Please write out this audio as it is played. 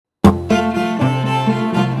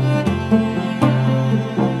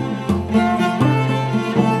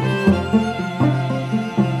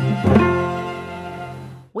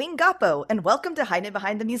Konnichiwa, and welcome to Hiding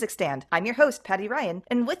Behind the Music Stand. I'm your host, Patty Ryan,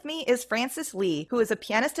 and with me is Frances Lee, who is a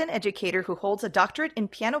pianist and educator who holds a doctorate in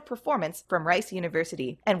piano performance from Rice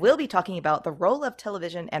University, and we'll be talking about the role of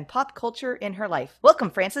television and pop culture in her life. Welcome,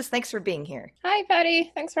 Frances. Thanks for being here. Hi,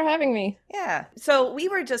 Patty. Thanks for having me. Yeah. So we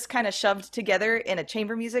were just kind of shoved together in a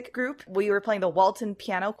chamber music group. We were playing the Walton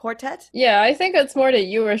Piano Quartet. Yeah, I think it's more that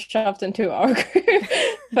you were shoved into our group,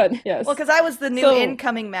 but yes. Well, because I was the new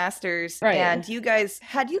incoming masters, right. And you guys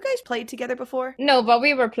played together before? No, but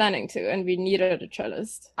we were planning to, and we needed a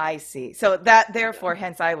cellist. I see. So that, therefore,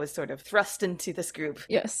 hence I was sort of thrust into this group.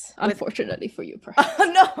 Yes, unfortunately for you, perhaps.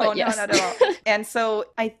 No, yes. No, not at all. And so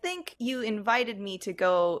I think you invited me to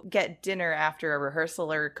go get dinner after a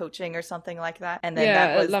rehearsal or coaching or something like that. And then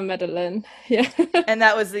that was La Madeleine. Yeah. And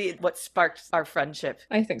that was what sparked our friendship.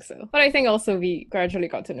 I think so. But I think also we gradually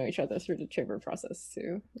got to know each other through the chamber process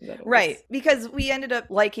too. Right. Because we ended up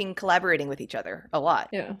liking collaborating with each other a lot.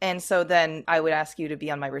 Yeah. And so then I would ask you to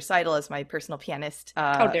be on my recital as my personal pianist.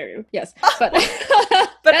 How dare you? Yes. But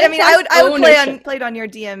but I mean, I would played on your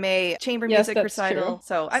DMA chamber music recital.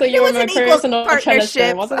 True. So you were my personal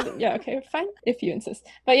partnership. Wasn't it? Yeah, okay, fine. If you insist.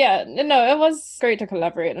 But yeah, no, it was great to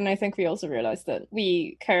collaborate. And I think we also realized that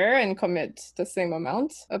we care and commit the same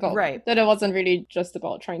amount about that it wasn't really just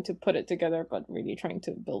about trying to put it together, but really trying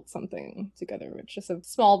to build something together, which is a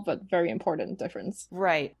small but very important difference.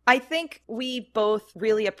 Right. I think we both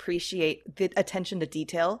really appreciate the attention to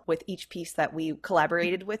detail with each piece that we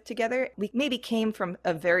collaborated with together. We maybe came from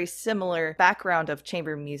a very similar background of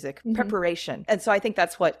chamber music preparation. And so I think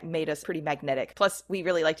that's what made us pretty magnetic. Plus, we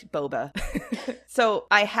really liked boba. So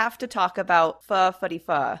I have to talk about Pho Fuddy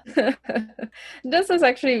Pho. This is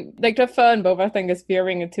actually, like, the Pho and boba thing is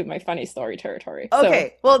veering into my funny story territory.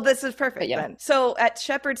 Okay, well, this is perfect then. So at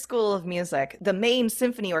Shepherd School of Music, the main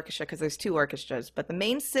symphony orchestra, because there's two orchestras, but the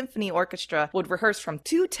main symphony orchestra would rehearse from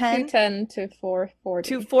 2:10 to 4:40.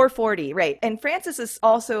 To 4:40, right. And Frances is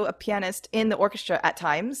also a pianist in the orchestra at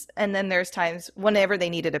times, and then there's times whenever they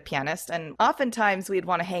needed a pianist, and oftentimes we'd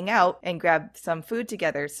want to hang out and grab some food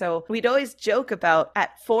together. So we'd always joke about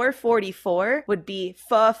at 4:44 would be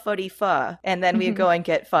Pho Fuddy Pho, and then we'd go and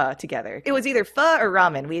get pho together. It was either pho or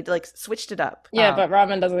ramen. We'd like switched it up. Yeah, but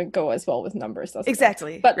ramen doesn't go as well with numbers, does it?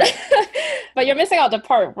 Exactly. But but you're missing out the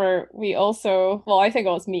part where we also, well, I think it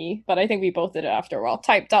was me, but I think we both did it after a while,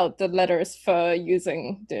 typed out the letters for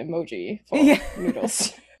using the emoji for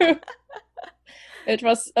noodles. It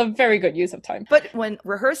was a very good use of time. But when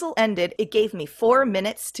rehearsal ended, it gave me 4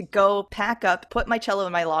 minutes to go pack up, put my cello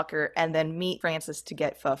in my locker, and then meet Frances to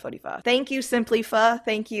get Pho Fuddy Pho. Thank you, Simply Pho.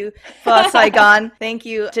 Thank you, Pho Saigon. Thank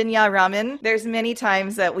you, Jinya Ramen. There's many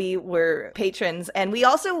times that we were patrons, and we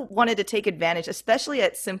also wanted to take advantage, especially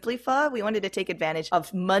at Simply Pho, we wanted to take advantage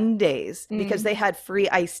of Mondays because they had free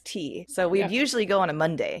iced tea. So we'd usually go on a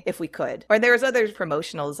Monday if we could. Or there was other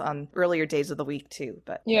promotionals on earlier days of the week too.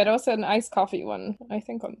 But yeah, there was an iced coffee one, I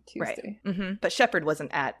think, on Tuesday. Right. But Shepherd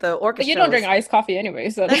wasn't at the orchestra. But you don't drink iced coffee anyway,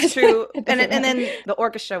 so that's true. and then the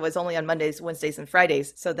orchestra was only on Mondays, Wednesdays, and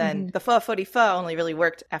Fridays. So then the Pho Fuddy Pho only really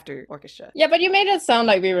worked after orchestra. Yeah, but you made it sound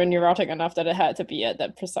like we were neurotic enough that it had to be at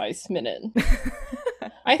that precise minute.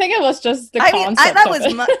 I think it was just the concept.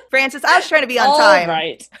 Frances, I was trying to be on time. All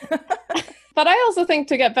right. But I also think,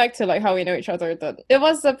 to get back to like how we know each other, that it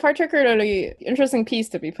was a particularly interesting piece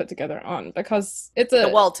to be put together on, because it's the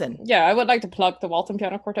Walton. Yeah, I would like to plug the Walton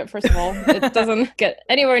Piano Quartet, first of all. It doesn't get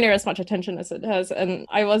anywhere near as much attention as it has, and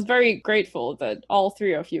I was very grateful that all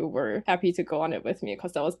three of you were happy to go on it with me,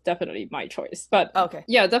 because that was definitely my choice. But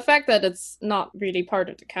yeah, the fact that it's not really part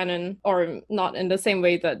of the canon, or not in the same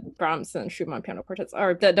way that Brahms and Schumann piano quartets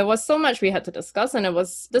are, that there was so much we had to discuss, and it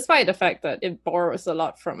was, despite the fact that it borrows a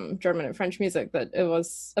lot from German and French music, that it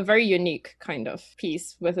was a very unique kind of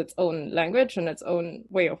piece with its own language and its own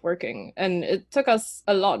way of working. And it took us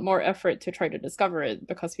a lot more effort to try to discover it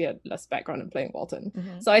because we had less background in playing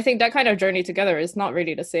Walton. So I think that kind of journey together is not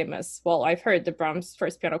really the same as, well, I've heard the Brahms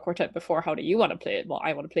first piano quartet before, how do you want to play it? Well,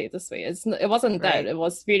 I want to play it this way. It wasn't that. It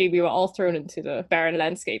was really, we were all thrown into the barren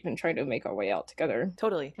landscape and trying to make our way out together.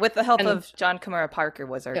 Totally. With the help of John Kamura Parker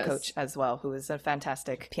was our coach as well, who is a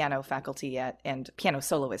fantastic piano faculty and piano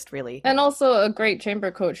soloist, really. And also a great chamber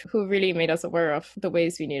coach who really made us aware of the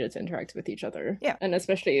ways we needed to interact with each other. Yeah. And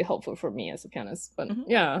especially helpful for me as a pianist. But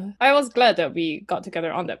yeah, I was glad that we got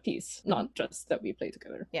together on that piece, not just that we played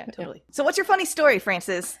together. Yeah, totally. So what's your funny story,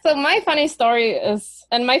 Frances? So my funny story is,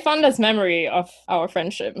 and my fondest memory of our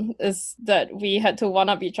friendship, is that we had to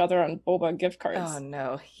one-up each other on boba gift cards. Oh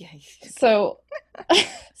no. So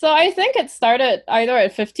So I think it started either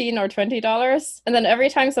at $15 or $20, and then every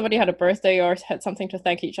time somebody had a birthday or had something to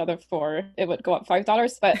thank each other for, it would go up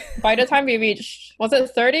 $5. But by the time we reached, was it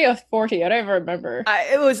 30 or 40? I don't even remember.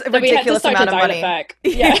 It was a So we had to ridiculous start amount to of dial money. it back.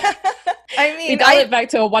 Yeah, I we mean, dialed it back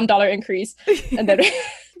to a $1 increase, and then.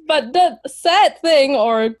 But the sad thing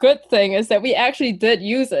or good thing is that we actually did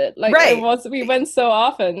use it. Like Right. we went so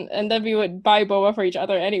often, and then we would buy boba for each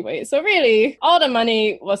other anyway. So really, all the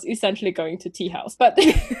money was essentially going to Tea House, but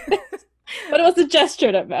but it was the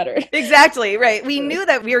gesture that mattered. Exactly, right. We knew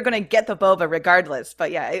that we were going to get the boba regardless,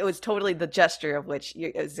 but yeah, it was totally the gesture of which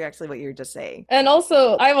is actually what you were just saying. And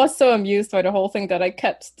also, I was so amused by the whole thing that I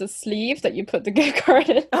kept the sleeve that you put the gift card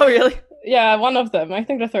in. Oh, really? Yeah, one of them. I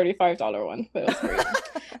think the $35 one, but it was great.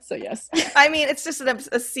 So yes. I mean, it's just an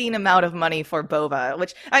obscene amount of money for boba,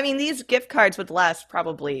 which, I mean, these gift cards would last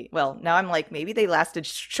probably, well, now I'm like, maybe they lasted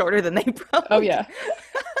shorter than they probably Oh yeah.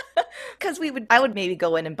 Because I would maybe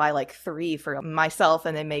go in and buy like 3 for myself,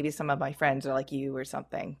 and then maybe some of my friends or like you or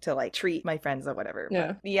something to like treat my friends or whatever.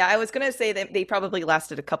 Yeah. But yeah, I was gonna say that they probably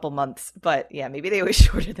lasted a couple months, but yeah, maybe they were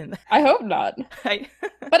shorter than that. I hope not. But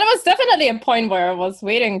it was definitely a point where I was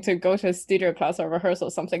waiting to go to a studio class or rehearsal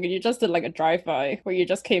or something, and you just did like a drive-by where you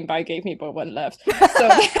just came by, gave me boba and left. So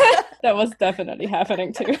that was definitely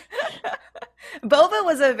happening too. Boba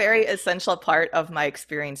was a very essential part of my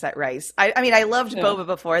experience at Rice. I mean, I loved boba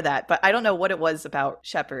before that, but I don't know what it was about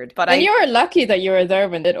Shepherd. But you were lucky that you were there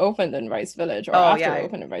when it opened in Rice Village, or after it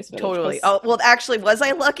opened in Rice Village. Totally. Oh, well, actually, was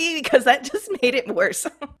I lucky? Because that just made it worse.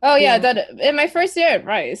 Oh yeah, that in my first year at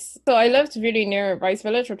Rice. So I lived really near Rice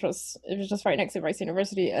Village, it was just right next to Rice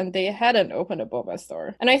University, and they hadn't opened a boba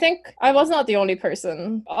store. And I think I was not the only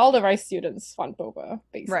person. All the Rice students want boba,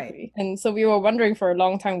 basically. Right. And so we were wondering for a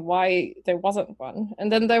long time why there wasn't one.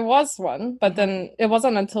 And then there was one, but then it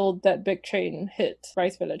wasn't until that big chain hit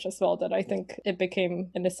Rice Village as well that I think it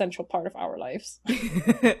became an essential part of our lives.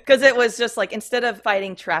 Because it was just like, instead of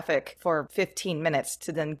fighting traffic for 15 minutes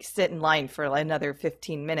to then sit in line for another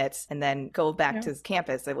 15 minutes and then go back to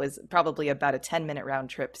campus, it was probably about a 10-minute round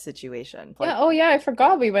trip situation. Yeah, oh yeah, I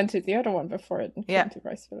forgot we went to the other one before it came to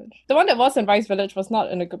Rice Village. The one that was in Rice Village was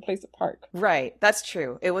not in a good place to park. Right, that's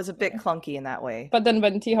true. It was a bit clunky in that way. But then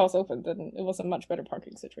when Tea House opened, then it was a much better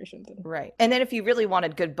parking situation. Right. And then if you really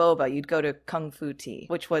wanted good boba, you'd go to Kung Fu Tea,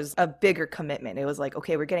 which was a bigger commitment. It was like,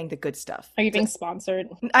 okay, we're getting the good stuff. Are you being sponsored?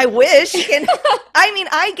 I wish. I mean,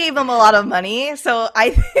 I gave them a lot of money, so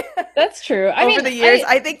That's true. Over the years,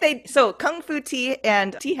 I think so Kung Fu Tea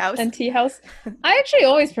and Tea House. And Tea House. I actually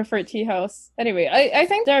always prefer Tea House. Anyway, I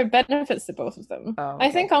think there are benefits to both of them. Oh, okay.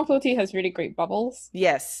 I think Kung Fu Tea has really great bubbles.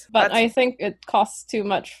 Yes. But I think it costs too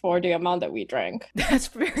much for the amount that we drank. That's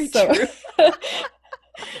very true.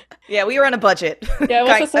 Yeah, we were on a budget. Yeah,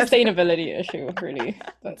 it was a sustainability issue, really.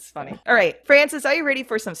 That's funny. All right, Francis, are you ready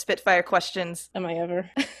for some Spitfire questions? Am I ever?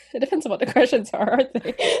 It depends on what the questions are, aren't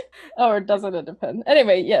they? Or doesn't it depend?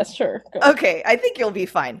 Anyway, yes, sure. Go. Okay, I think you'll be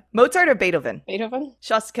fine. Mozart or Beethoven? Beethoven?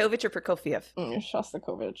 Shostakovich or Prokofiev?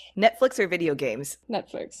 Shostakovich. Netflix or video games?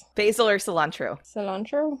 Netflix. Basil or cilantro?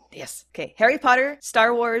 Cilantro? Yes. Okay, Harry Potter,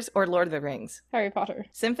 Star Wars, or Lord of the Rings? Harry Potter.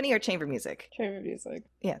 Symphony or chamber music? Chamber music.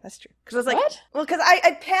 Yeah, that's true. Because I was like, what? Well, because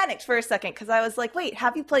I panicked for a second because I was like, wait,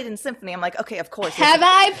 have you played in symphony? I'm like, okay, of course. Have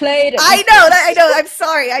I played? I know. I'm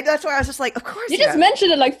sorry. That's why I was just like, of course. You just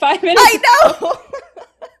mentioned it like 5 minutes. I know.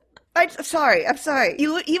 I'm sorry.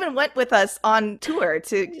 You even went with us on tour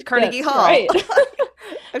to Carnegie Hall. Right.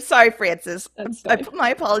 I'm sorry, Francis. That's fine. My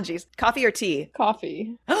apologies. Coffee or tea?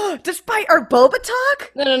 Coffee. Despite our boba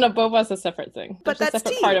talk? No. Boba's a separate thing. But that's a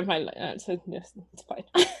separate tea. part of my life. So yes, it's fine.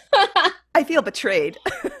 I feel betrayed.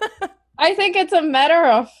 I think it's a matter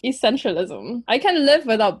of essentialism. I can live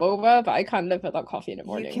without boba, but I can't live without coffee in the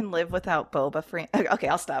morning. You can live without boba, Okay,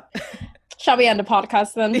 I'll stop. Shall we end the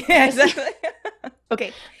podcast then? Yeah, exactly.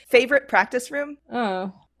 Okay, favorite practice room?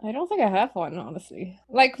 Oh, I don't think I have one, honestly.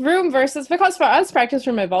 Like room versus, because for us, practice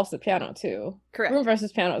room involves the piano too. Correct. Room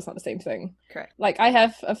versus piano is not the same thing. Correct. Like I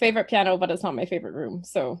have a favorite piano, but it's not my favorite room,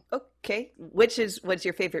 so. Okay, what's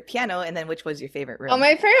your favorite piano, and then which was your favorite room? Oh,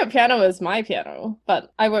 my favorite piano is my piano,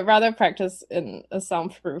 but I would rather practice in a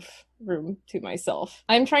soundproof room to myself.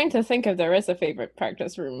 I'm trying to think if there is a favorite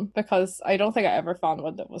practice room, because I don't think I ever found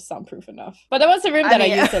one that was soundproof enough. But there was a room that I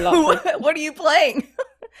used a lot. What are you playing?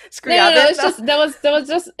 No, it's just there was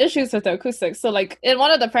just issues with the acoustics. So like in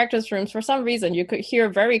one of the practice rooms, for some reason you could hear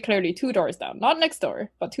very clearly 2 doors down, not next door,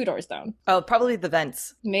 but 2 doors down. Oh, probably the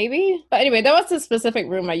vents. Maybe, but anyway, there was a specific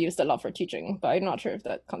room I used a lot for teaching, but I'm not sure if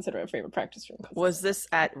that considered a favorite practice room. Was this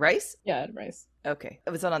at Rice? Yeah, at Rice. Okay.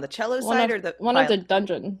 Was it on the cello One side of, or the one of the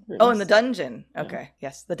dungeon rooms. Oh, in the dungeon. Yeah. Okay.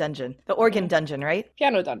 Yes, the dungeon. The organ dungeon, right?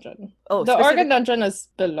 Piano dungeon. Oh, the organ dungeon is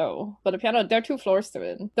below, but the piano, there are 2 floors to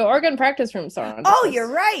it. The organ practice rooms are on the Oh, first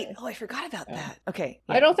you're right. floor. Oh, I forgot about that. Okay.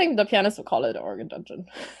 I don't think the pianist would call it an organ dungeon.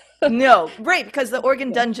 No, right, because the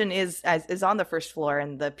organ dungeon is on the first floor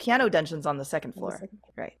and the piano dungeon's on the second floor.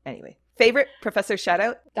 Right. Anyway. Favorite professor shout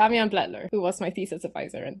out? Damian Bledler, who was my thesis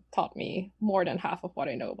advisor and taught me more than half of what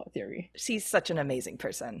I know about theory. She's such an amazing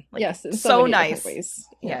person. Like, yes, in so many nice. Ways.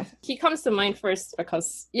 Yeah. He comes to mind first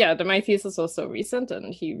because, my thesis was so recent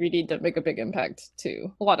and he really did make a big impact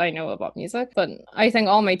to what I know about music. But I think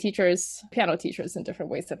all my teachers, piano teachers in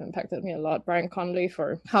different ways, have impacted me a lot. Brian Conley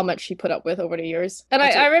for how much he put up with over the years. And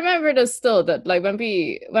I remember this still, that like when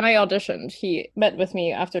I auditioned, he met with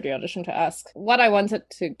me after the audition to ask what I wanted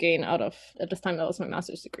to gain out of, at this time that was my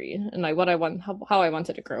master's degree, and like what I want, how I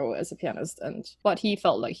wanted to grow as a pianist and what he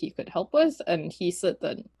felt like he could help with. And he said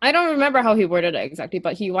that, I don't remember how he worded it exactly,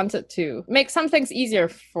 but he wanted to make some things easier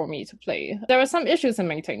for me to play. There were some issues in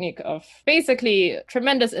my technique of basically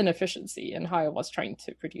tremendous inefficiency in how I was trying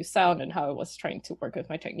to produce sound and how I was trying to work with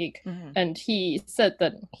my technique. Mm-hmm. And he said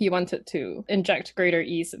that he wanted to inject greater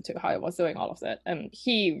ease into how I was doing all of that. And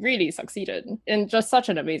he really succeeded in just such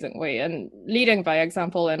an amazing way, and leading by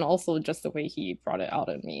example, and also just the way he brought it out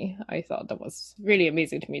in me. I thought that was really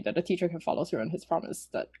amazing to me, that a teacher can follow through on his promise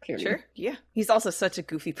that clearly. Sure, yeah. He's also such a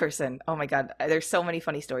goofy person. Oh my god, there's so many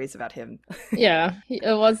funny stories about him. Yeah,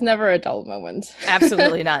 it was never a dull moment.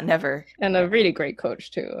 Absolutely not, never. And a really great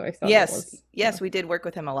coach too. I thought. Yes, we did work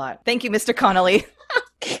with him a lot. Thank you, Mr. Connolly.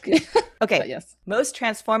 Okay, yes. Most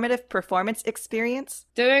transformative performance experience?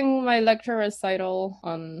 Doing my lecture recital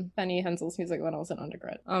on Penny Hensel's music when I was in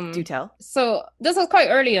undergrad. Do tell. So this was quite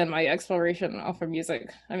early in my exploration of her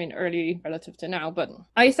music. I mean, early relative to now, but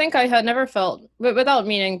I think I had never felt, without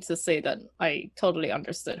meaning to say that I totally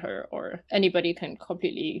understood her, or anybody can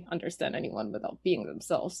completely understand anyone without being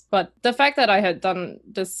themselves. But the fact that I had done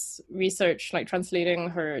this research, like translating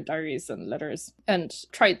her diaries and letters, and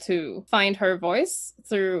tried to find her voice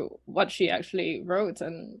through what she actually wrote,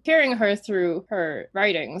 and hearing her through her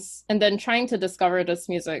writings, and then trying to discover this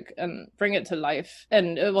music and bring it to life.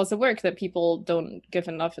 And it was a work that people don't give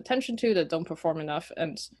enough attention to, that don't perform enough.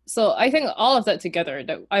 And so I think all of that together,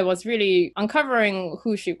 that I was really uncovering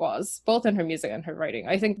who she was, both in her music and her writing.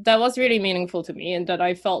 I think that was really meaningful to me, and that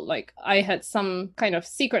I felt like I had some kind of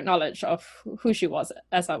secret knowledge of who she was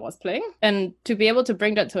as I was playing. And to be able to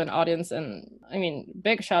bring that to an audience, and I mean,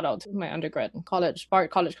 big shout out to my undergrad college, Bard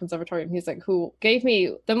College Conservatory of Music, who gave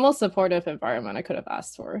me the most supportive environment I could have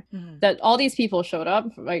asked for. Mm-hmm. That all these people showed up,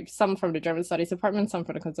 like some from the German Studies department, some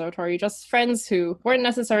from the conservatory, just friends who weren't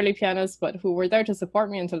necessarily pianists, but who were there to support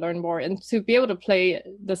me and to learn more, and to be able to play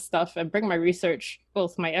this stuff and bring my research,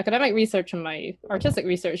 both my academic research and my artistic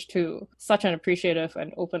research, to such an appreciative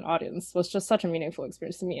and open audience was just such a meaningful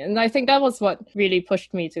experience to me. And I think that was what really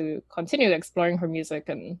pushed me to continue exploring her music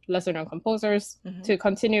and lesser known composers, mm-hmm. to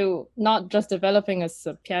continue not just developing as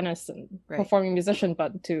a pianist and performing musician,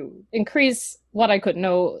 but to increase what I could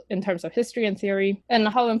know in terms of history and theory, and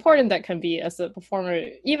how important that can be as a performer,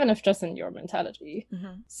 even if just in your mentality.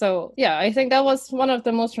 Mm-hmm. So yeah, I think that was one of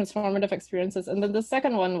the most transformative experiences. And then the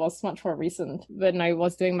second one was much more recent. When I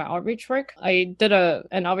was doing my outreach work, I did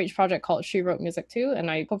an outreach project called She Wrote Music Too, and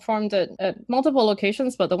I performed it at multiple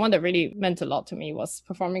locations, but the one that really meant a lot to me was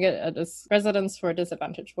performing it at this residence for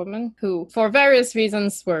disadvantaged women who, for various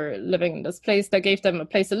reasons, were living in this place that gave them a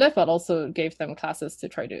place to live, but also gave them classes to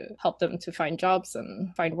try to help them to find jobs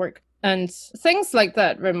and find work. And things like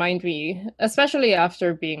that remind me, especially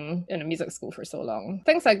after being in a music school for so long,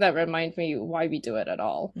 things like that remind me why we do it at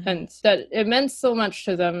all. Mm-hmm. And that it meant so much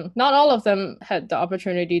to them. Not all of them had the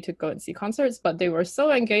opportunity to go and see concerts, but they were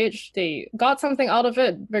so engaged. They got something out of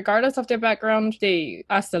it, regardless of their background. They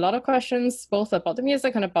asked a lot of questions, both about the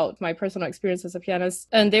music and about my personal experience as a pianist.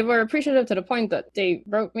 And they were appreciative to the point that they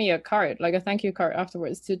wrote me a card, like a thank you card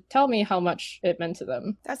afterwards, to tell me how much it meant to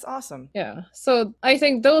them. That's awesome. Yeah. So I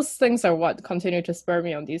think those things are what continue to spur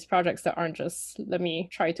me on these projects, that aren't just let me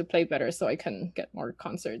try to play better so I can get more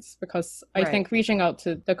concerts, because I think reaching out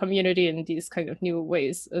to the community in these kind of new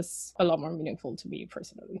ways is a lot more meaningful to me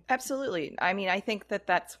personally. Absolutely. I mean, I think that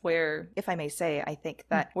that's where, if I may say, I think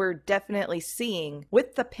that we're definitely seeing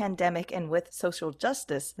with the pandemic and with social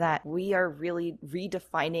justice that we are really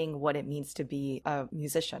redefining what it means to be a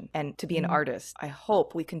musician and to be an artist. I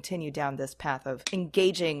hope we continue down this path of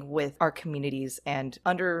engaging with our communities and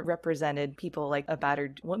underrepresented represented people like a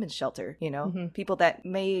battered women's shelter, people that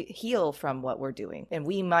may heal from what we're doing, and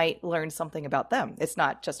we might learn something about them. It's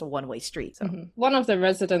not just a one-way street. So one of the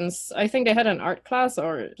residents, I think they had an art class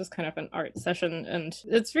or just kind of an art session, and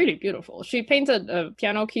it's really beautiful. She painted a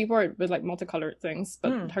piano keyboard with like multicolored things,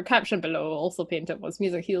 but her caption below also painted was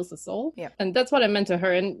 "Music heals the soul." Yeah. And that's what it meant to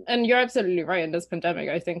her. And you're absolutely right. In this pandemic,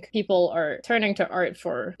 I think people are turning to art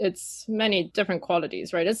for its many different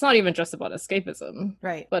qualities, right? It's not even just about escapism,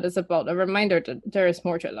 right? But it's about a reminder that there is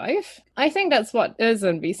more to life. I think that's what is,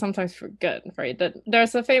 and we sometimes forget, right? That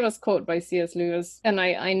there's a famous quote by C.S. Lewis, and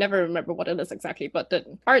I never remember what it is exactly, but that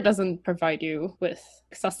art doesn't provide you with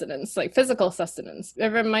sustenance, like physical sustenance. It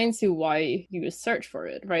reminds you why you search for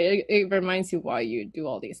it, right? It reminds you why you do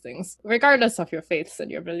all these things, regardless of your faiths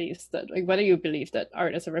and your beliefs, that like whether you believe that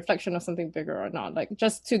art is a reflection of something bigger or not, like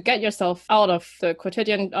just to get yourself out of the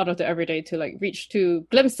quotidian, out of the everyday, to like reach to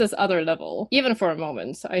glimpse this other level, even for a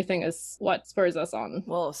moment, I think is what spurs us on.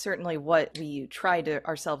 Well, certainly what we try to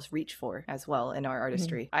ourselves reach for as well in our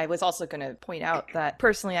artistry. I was also going to point out that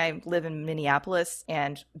personally I live in Minneapolis,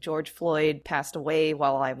 and George Floyd passed away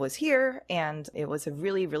while I was here, and it was a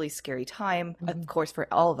really, really scary time, of course, for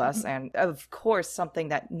all of us, and of course something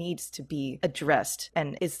that needs to be addressed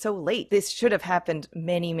and is so late. This should have happened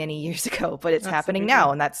many, many years ago, but it's happening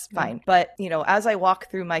now, and that's fine. But, as I walk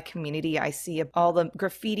through my community, I see all the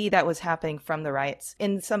graffiti that was happening from the riots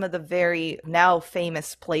in some of the very now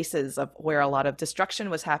famous places of where a lot of destruction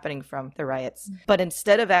was happening from the riots. But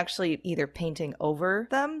instead of actually either painting over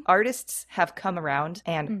them, artists have come around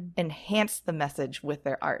and enhanced the message with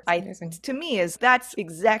their art. To me, that's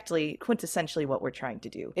exactly quintessentially what we're trying to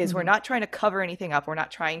do, is we're not trying to cover anything up. We're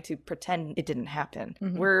not trying to pretend it didn't happen.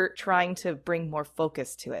 We're trying to bring more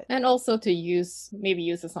focus to it. And also to use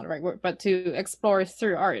is not the right word, but to explore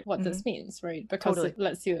through art what this means, right? Because it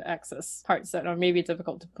lets you access parts that are maybe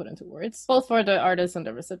difficult to put into words, both for the artist and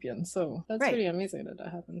the recipient. So that's really amazing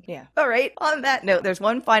that happened. Yeah. All right. On that note, there's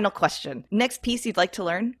one final question. Next piece you'd like to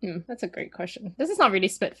learn? That's a great question. This is not really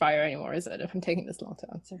Spitfire anymore, is it? If I'm taking this long to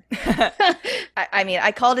answer. I mean,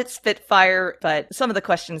 I called it Spitfire, but some of the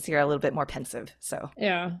questions here are a little bit more pensive. So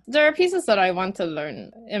yeah, there are pieces that I want to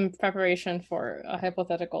learn in preparation for a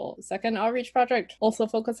hypothetical second outreach project, also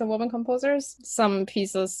focused on women composers. Some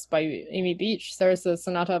pieces by Amy Beach. There's a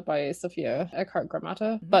sonata by Sophia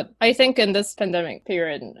Eckhardt-Gramata. But I think in this pandemic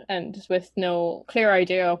period, and with no clear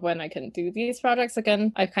idea of when I can do these projects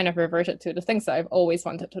again, I've kind of reverted to the things that I've always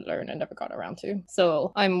wanted to learn and never got around to.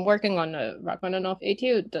 So I'm working on a Rachmaninoff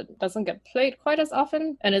etude that doesn't get played quite as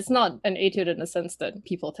often, and it's not an etude in the sense that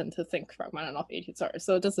people tend to think Rachmaninoff etudes are.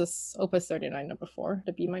 So this is Opus 39 number 4,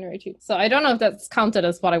 the B minor etude. So I don't know if that's counted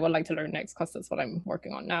as what I would like to learn next, because that's what I'm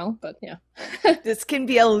working on now, but yeah. This can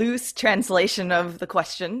be a loose translation of the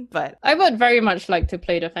question, but I would very much like to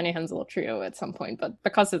play the Fanny Hensel trio at some point, but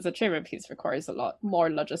because it's a chamber piece, requires a lot more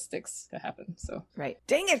logistics to happen. So right.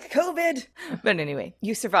 Dang it, COVID! But anyway,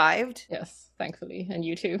 you survived. Yes, thankfully, and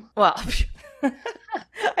you too. Well,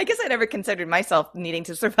 I guess I never considered myself needing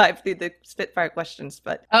to survive through the Spitfire questions,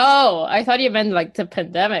 but oh, I thought you meant like the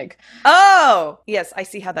pandemic. Oh, yes, I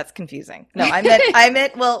see how that's confusing. No, I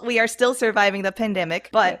meant. Well, we are still surviving the pandemic,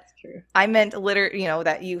 but that's true. I meant literally,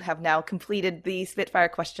 that you have now completed the Spitfire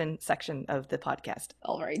question section of the podcast.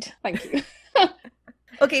 All right, thank you.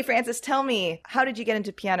 Okay, Frances, tell me, how did you get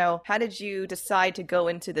into piano? How did you decide to go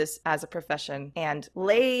into this as a profession and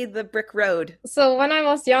lay the brick road? So when I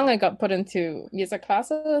was young, I got put into music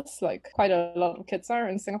classes, like quite a lot of kids are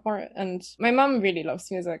in Singapore. And my mom really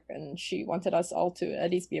loves music, and she wanted us all to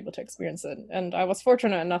at least be able to experience it. And I was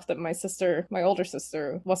fortunate enough that my older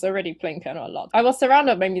sister, was already playing piano a lot. I was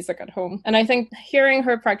surrounded by music at home. And I think hearing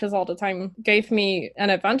her practice all the time gave me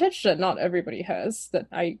an advantage that not everybody has, that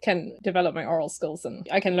I can develop my oral skills and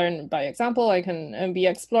I can learn by example. I can we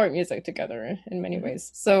explore music together in many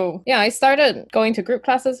ways. So yeah, I started going to group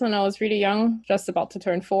classes when I was really young, just about to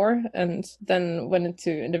turn 4, and then went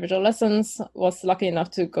into individual lessons. Was lucky enough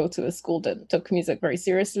to go to a school that took music very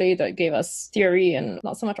seriously, that gave us theory and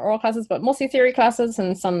not so much oral classes, but mostly theory classes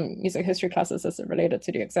and some music history classes as it related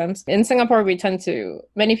to the exams. In Singapore,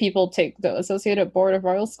 many people take the Associated Board of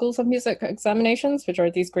Royal Schools of Music examinations, which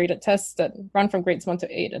are these graded tests that run from grades 1 to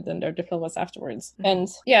 8, and then their diplomas afterwards. And And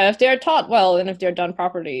yeah, if they're taught well and if they're done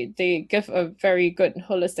properly, they give a very good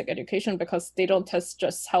holistic education because they don't test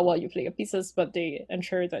just how well you play your pieces, but they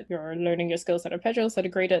ensure that you're learning your skills at arpeggios at a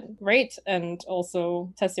graded rate and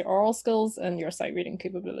also test your oral skills and your sight reading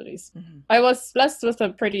capabilities. I was blessed with a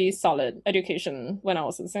pretty solid education when I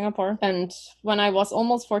was in Singapore. And when I was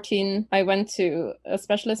almost 14, I went to a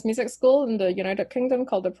specialist music school in the United Kingdom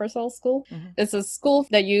called the Purcell School. It's a school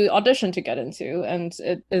that you audition to get into, and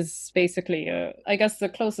it is basically, I guess the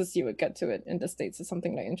closest you would get to it in the States is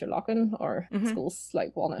something like Interlochen or schools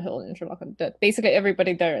like Walnut Hill and Interlochen. That basically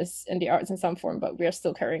everybody there is in the arts in some form, but we are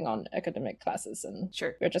still carrying on academic classes, and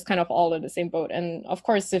we're just kind of all in the same boat. And of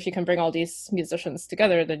course, if you can bring all these musicians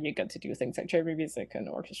together, then you get to do things like chamber music and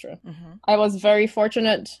orchestra. I was very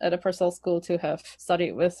fortunate at a Purcell school to have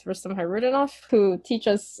studied with Rustam Hairudinov, who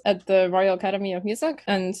teaches at the Royal Academy of Music.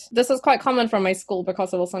 And this is quite common from my school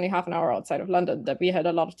because it was only half an hour outside of London, that we had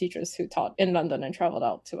a lot of teachers who taught in London and traveled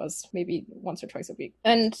out to us maybe once or twice a week.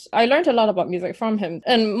 And I learned a lot about music from him.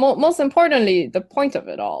 And most importantly, the point of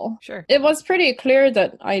it all. It was pretty clear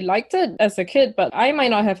that I liked it as a kid, but I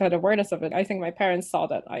might not have had awareness of it. I think my parents saw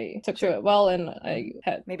that I took to it well, and I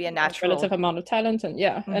had maybe a natural relative amount of talent and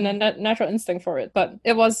and a natural instinct for it. But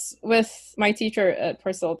it was with my teacher at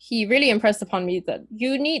Purcell. He really impressed upon me that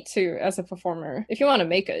you need to, as a performer, if you want to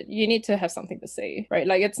make it, you need to have something to say, right?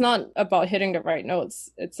 Like, it's not about hitting the right notes.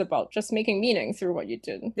 It's about just making meaning through what you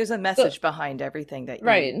did. There's a message behind everything that you...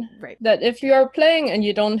 Right. That if you are playing and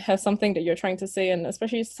you don't have something that you're trying to say, and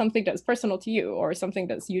especially something that's personal to you or something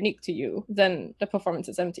that's unique to you, then the performance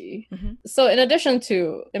is empty. So in addition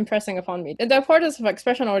to impressing upon me, the importance of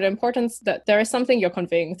expression, or the importance that there is something you're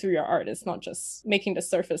conveying through your art, is not just making the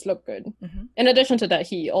surface look good. In addition to that,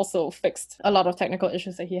 he also fixed a lot of technical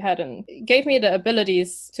issues that he had and gave me the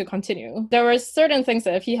abilities to continue. There were certain things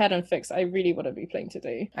that if he hadn't fixed, I really wouldn't be playing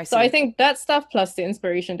today. So I think that stuff, plus the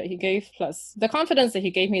inspiration that he gave, plus the confidence that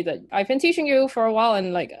he gave me that I've been teaching you for a while,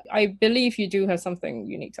 and like, I believe you do have something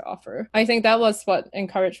unique to offer. I think that was what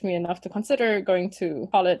encouraged me enough to consider going to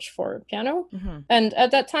college for piano. And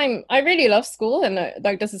at that time, I really loved school, and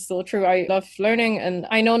like, this is still true. I love learning, and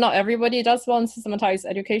I know not everybody does well in systematized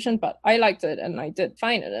education, but I liked it and I did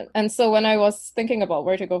fine in it. And so when I was thinking about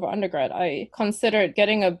where to go for undergrad, I considered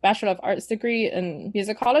getting a Bachelor of Arts degree in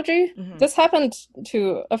musicology. This happened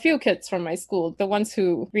to a few kids from my school, the ones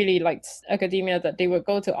who really liked academia, that they would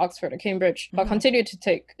go to Oxford or Cambridge, but continue to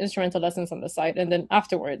take instrumental lessons on the side, and then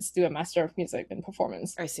afterwards do a Master of Music in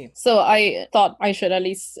Performance. I see. So I thought I should at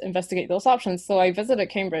least investigate those options. So I visited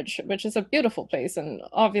Cambridge, which is a beautiful place and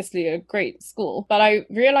obviously a great school. But I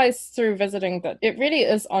realized through visiting that it really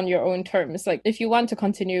is on your own terms. Like, if you want to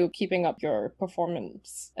continue keeping up your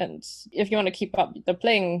performance, and if you want to keep up the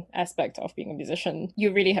playing aspect of being a musician,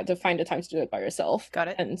 you really have to find the time to do it by yourself. Got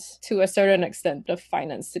it. And to a certain extent, the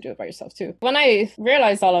finance to do it by yourself too. When I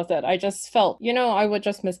realized all of that, I just felt, I would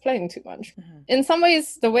just miss playing too much. In some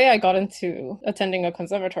ways, the way I got into attending a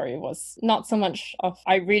conservatory was not so much of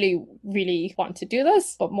I really, really want to do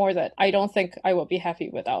this, but more that I don't think I would be happy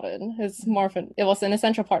without it. It's more of it was an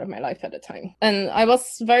essential part of my life at the time. And I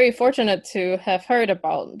was very fortunate to have heard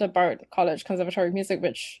about the Bard College Conservatory of Music,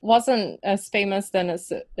 which wasn't as famous then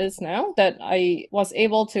as it is now, that I was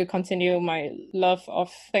able to continue my love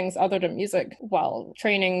of things other than music while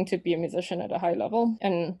training to be a musician at a high level.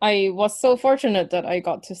 And I was so fortunate that I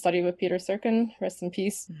got to study with Peter Serkin, rest in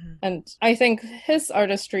peace. And I think his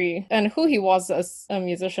artistry and who he was as a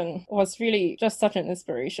musician was really just such an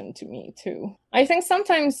inspiration to me too. I think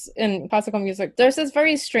sometimes in classical music, there's this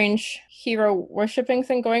very strange hero worshipping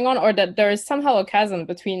thing going on, or that there is somehow a chasm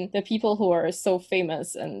between the people who are so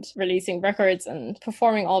famous and releasing records and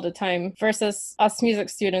performing all the time versus us music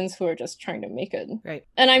students who are just trying to make it. Right.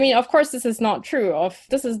 And I mean, of course, this is not true.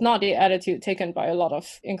 This is not the attitude taken by a lot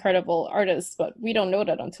of incredible artists, but we don't know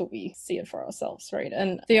that until we see it for ourselves, right?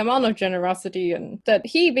 And the amount of generosity, and that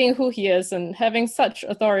he being who he is and having such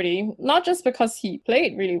authority, not just because he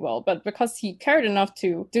played really well, but because he cared enough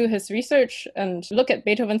to do his research and look at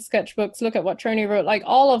Beethoven's sketchbooks, look at what Czerny wrote, like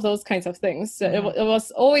all of those kinds of things. It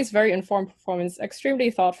was always very informed performance,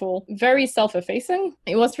 extremely thoughtful, very self-effacing.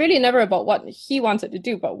 It was really never about what he wanted to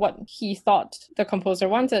do, but what he thought the composer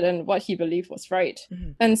wanted and what he believed was right.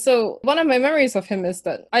 And so one of my memories of him is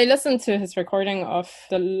that I listened to his recording of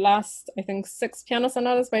the last, I think, 6 piano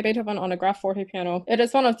sonatas by Beethoven on a Graf forte piano. It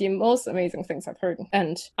is one of the most amazing things I've heard.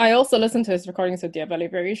 And I also listened to his recordings of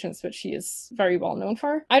Diabelli Variations, which he is very well known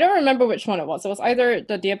for. I don't remember which one it was. It was either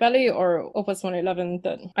the Diabelli or Opus 111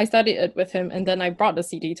 that I studied it with him, and then I brought the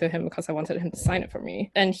CD to him because I wanted him to sign it for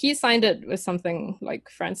me. And he signed it with something like,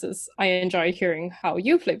 Francis, I enjoy hearing how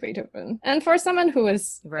you play Beethoven. And for someone who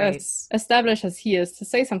is as as established as he is to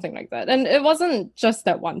say something like that. And it wasn't just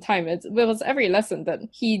that one time. It was every lesson that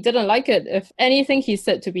he didn't like it if anything he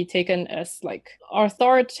said to be taken as like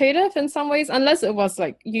authoritative in some ways, unless it was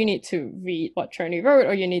like, you need to read what Czerny wrote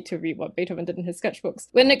or you need to read what Beethoven did in his sketchbooks.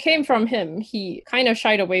 When it came from him, he kind of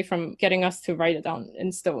shied away from getting us to write it down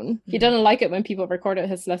in stone. He didn't like it when people recorded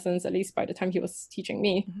his lessons, at least by the time he was teaching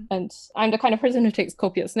me. And I'm the kind of person who takes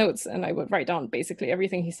copious notes, and I would write down basically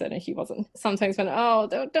everything he said, and he wasn't. Sometimes when, oh,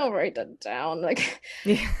 don't write that down, like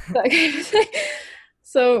that kind of thing.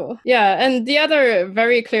 So yeah, and the other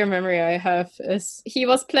very clear memory I have is he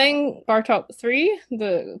was playing Bartók 3,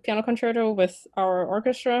 the piano concerto, with our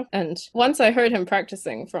orchestra, and once I heard him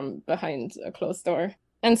practicing from behind a closed door.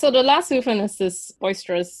 And so the last movement is this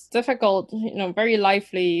boisterous, difficult, very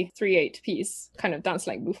lively 3/8 piece, kind of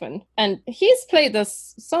dance-like movement. And he's played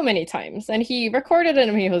this so many times, and he recorded it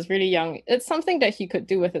when he was really young. It's something that he could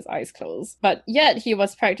do with his eyes closed, but yet he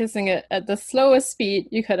was practicing it at the slowest speed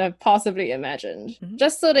you could have possibly imagined,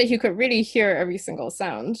 just so that he could really hear every single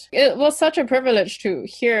sound. It was such a privilege to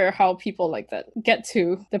hear how people like that get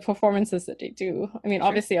to the performances that they do. I mean,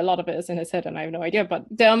 obviously a lot of it is in his head and I have no idea, but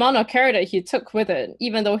the amount of care that he took with it,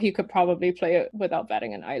 even though he could probably play it without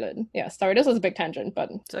batting an eyelid. Yeah, sorry, this was a big tangent, but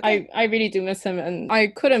okay. I really do miss him, and I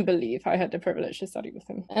couldn't believe I had the privilege to study with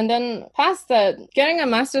him. And then past that, getting a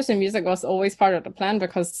master's in music was always part of the plan,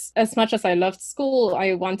 because as much as I loved school,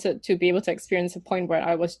 I wanted to be able to experience a point where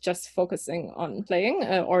I was just focusing on playing,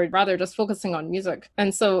 or rather just focusing on music.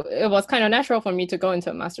 And so it was kind of natural for me to go into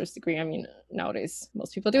a master's degree. I mean, nowadays,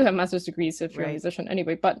 most people do have master's degrees if you're a musician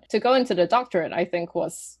anyway, but to go into the doctorate, I think,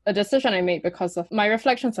 was a decision I made because of my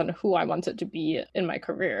reflections on who I wanted to be in my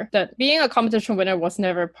career. That being a competition winner was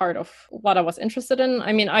never part of what I was interested in.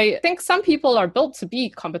 I mean, I think some people are built to be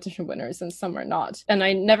competition winners and some are not. And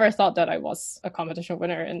I never thought that I was a competition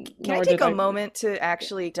winner. And can I take a moment to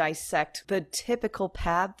actually dissect the typical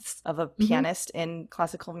paths of a pianist in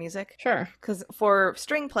classical music? Sure. Because for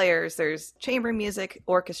string players, there's chamber music,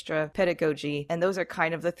 orchestra, pedagogy, and those are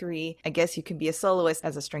kind of the three. I guess you can be a soloist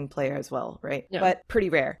as a string player as well, right? Yeah. But pretty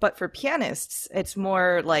rare. But for pianists, it's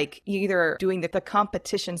more like you either doing the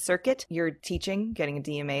competition circuit, you're teaching, getting a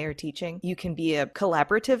DMA or teaching. You can be a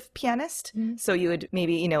collaborative pianist. So you would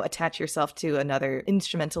maybe, attach yourself to another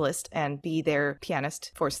instrumentalist and be their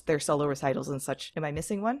pianist for their solo recitals and such. Am I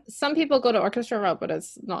missing one? Some people go to orchestra route, but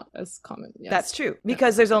it's not as common. Yes. That's true.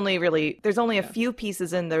 Because there's only a few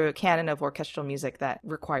pieces in the canon of orchestral music that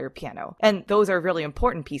require piano. And those are really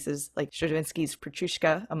important pieces, like Stravinsky's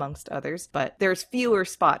Petrushka, amongst others. But there's fewer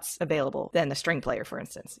spots available than the string player, for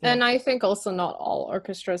instance. And I think also not all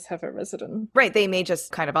orchestras have a resident. Right. They may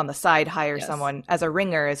just kind of on the side hire someone as a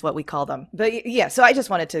ringer is what we call them. But yeah, so I just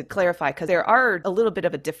wanted to clarify because there are a little bit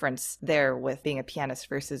of a difference there with being a pianist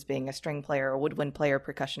versus being a string player or woodwind player,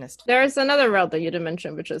 percussionist. There's another route that you didn't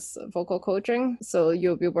mention, which is vocal coaching. So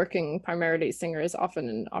you'll be working primarily singers, often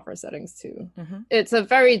in opera settings too. It's a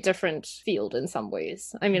very different field in some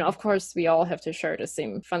ways. I mean, of course, we all have to share the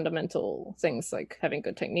same fundamental things like having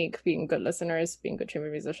good technique, being good listeners, being good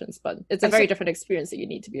chamber musicians, but it's a very different experience that you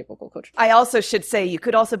need to be a vocal coach. I also should say you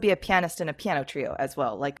could also be a pianist in a piano trio as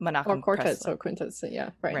well, like Menachem or quartets Kressler. or quintets. Yeah,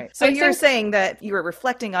 right. So you're saying that you were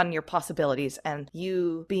reflecting on your possibilities, and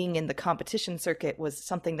you being in the competition circuit was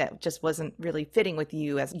something that just wasn't really fitting with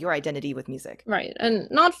you as your identity with music. Right, and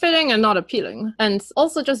not fitting and not appealing. And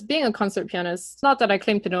also just being a concert pianist, not that I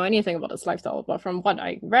claim to know anything about this lifestyle, but from what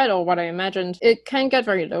I read or what I imagined, it can get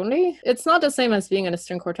very lonely. It's not the same as being in a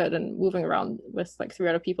string quartet and moving around with like 3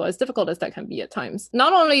 other people, as difficult as that can be at times.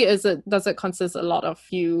 Not only does it consist a lot of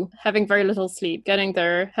you having very little sleep, getting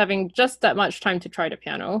there, having just that much time to try the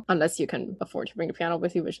piano, unless you can afford to bring the piano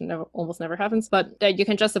with you, which almost never happens, but that you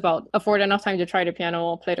can just about afford enough time to try the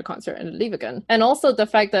piano, play the concert, and leave again. And also the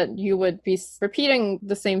fact that you would be repeating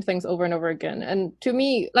the same things over and over again. And to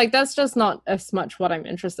me, like, that's just not as much what I'm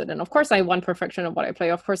interested in. Of course, I want perfection of what I play,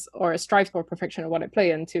 of course, or strive for perfection of what I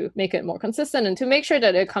play, and to make it more consistent and to make sure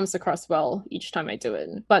that it comes across well each time I do it.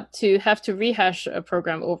 But to have to rehash a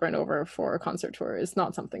program over and over for a concert tour is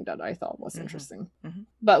not something that I thought was interesting.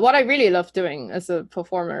 But what I really love doing as a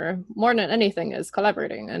performer, more than anything, is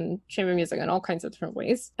collaborating and chamber music in all kinds of different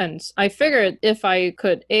ways. And I figured if I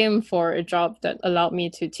could aim for a job that allowed me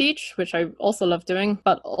to teach, which I also love doing,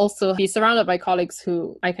 but also be surrounded by colleagues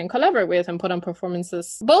who I can collaborate with and put on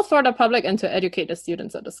performances, both for the public and to educate the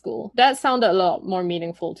students at the school, that sounded a lot more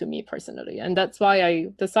meaningful to me personally. And that's why I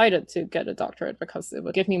decided to get a doctorate, because it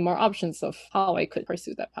would give me more options of how I could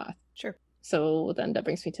pursue that path. Sure. So then that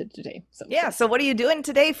brings me to today. So what are you doing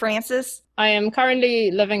today, Francis? I am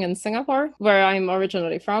currently living in Singapore, where I'm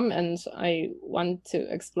originally from, and I want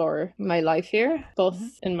to explore my life here, both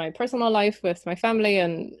in my personal life with my family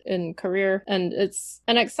and in career. And it's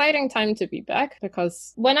an exciting time to be back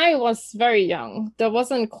because when I was very young, there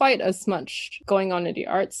wasn't quite as much going on in the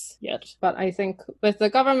arts yet. But I think with the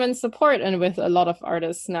government support and with a lot of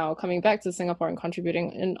artists now coming back to Singapore and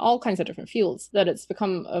contributing in all kinds of different fields, that it's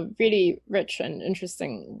become a really rich and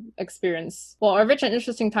interesting experience. Well, a rich and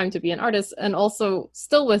interesting time to be an artist, and also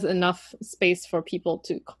still with enough space for people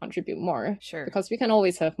to contribute more. Sure. Because we can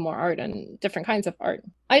always have more art and different kinds of art.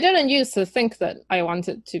 I didn't used to think that I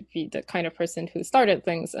wanted to be the kind of person who started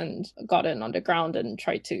things and got in on the ground and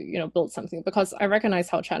tried to, build something, because I recognize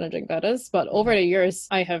how challenging that is. But over the years,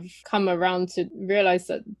 I have come around to realize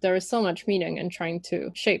that there is so much meaning in trying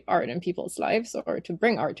to shape art in people's lives or to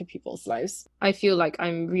bring art to people's lives. I feel like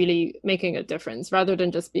I'm really making a difference rather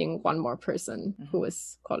than just being one more person who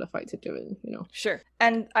is qualified to do it, Sure.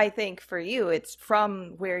 And I think for you, it's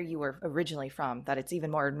from where you were originally from that it's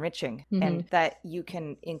even more enriching, and that you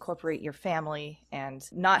can incorporate your family and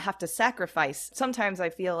not have to sacrifice. Sometimes I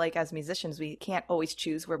feel like as musicians, we can't always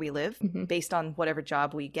choose where we live based on whatever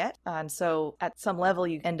job we get. And so at some level,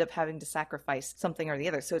 you end up having to sacrifice something or the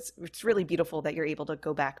other. So it's really beautiful that you're able to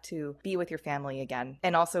go back to be with your family again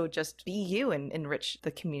and also just be you and enrich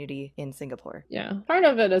the community in Singapore. Yeah. Part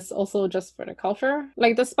of it is also just for the culture.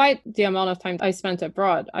 Like, despite the amount of time I spent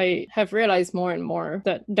abroad, I have realized more and more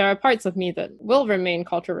that there are parts of me that will remain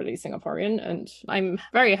culturally Singaporean, and I'm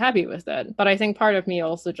very happy with that. But I think part of me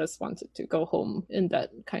also just wanted to go home in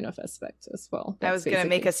that kind of aspect as well. I was going to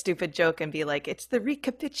make a stupid joke and be like, it's the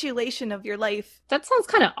recapitulation of your life. That sounds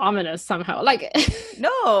kind of ominous somehow. Like,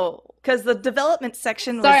 no, because the development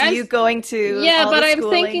section was you going to but I'm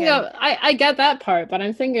thinking of I get that part, but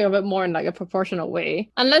I'm thinking of it more in like a proportional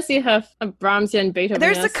way. Unless you have a Brahms and Beethoven.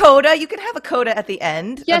 There's a coda. You can have a coda at the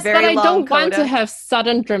end. Yes, but I don't want to have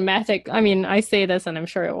sudden dramatic. I mean, I say this and I'm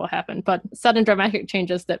sure it will happen, but sudden dramatic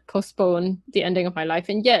changes that postpone the ending of my life.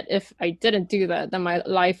 And yet, if I didn't do that, then my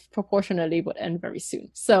life proportionally would end very soon.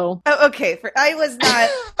 So. Oh, okay. I was not.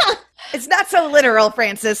 It's not so literal,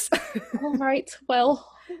 Frances. All right. Well.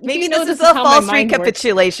 Maybe this is a false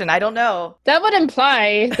recapitulation. I don't know. That would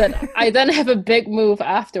imply that I then have a big move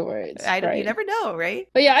afterwards. Right? You never know, right?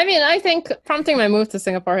 But yeah, I mean, I think prompting my move to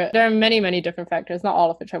Singapore, there are many, many different factors, not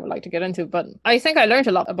all of which I would like to get into, but I think I learned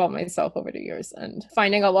a lot about myself over the years and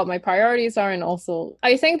finding out what my priorities are. And also,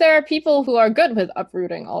 I think there are people who are good with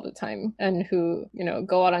uprooting all the time and who,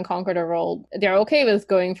 go out and conquer the world. They're okay with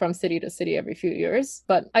going from city to city every few years.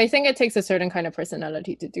 But I think it takes a certain kind of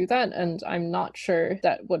personality to do that. And I'm not sure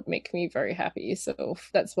that would make me very happy. So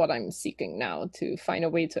that's what I'm seeking now, to find a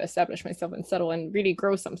way to establish myself and settle and really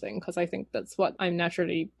grow something, because I think that's what I'm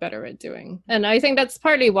naturally better at doing. And I think that's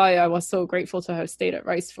partly why I was so grateful to have stayed at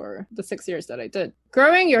Rice for the 6 years that I did.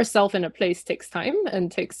 Growing yourself in a place takes time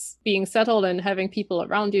and takes being settled and having people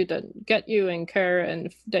around you that get you and care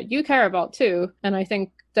and that you care about too. And I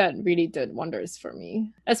think that really did wonders for me,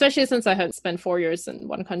 especially since I had spent 4 years in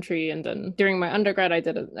one country. And then during my undergrad, I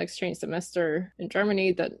did an exchange semester in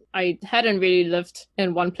Germany that I hadn't really lived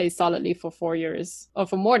in one place solidly for 4 years, or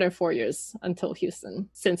for more than 4 years, until Houston,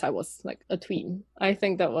 since I was like a tween. I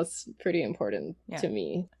think that was pretty important to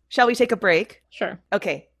me. Shall we take a break? Sure.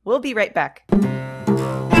 Okay, we'll be right back.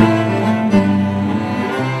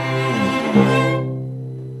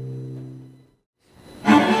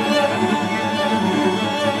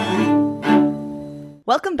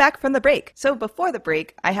 Welcome back from the break. So before the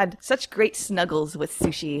break, I had such great snuggles with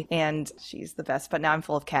Sushi, and she's the best, but now I'm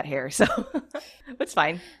full of cat hair, so it's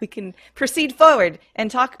fine. We can proceed forward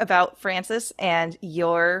and talk about Frances and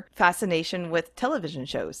your fascination with television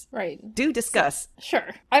shows. Right. Do discuss. Sure.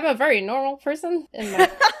 I'm a very normal person in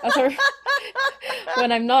my other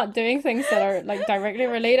when I'm not doing things that are like directly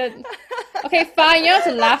related. Okay, fine. You don't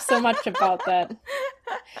have to laugh so much about that.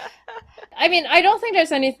 I mean, I don't think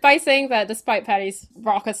there's any, by saying that despite Patty's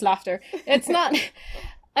raucous laughter, it's not,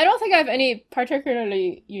 I don't think I have any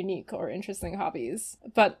particularly unique or interesting hobbies,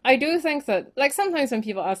 but I do think that, like, sometimes when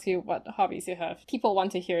people ask you what hobbies you have, people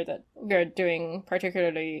want to hear that we're doing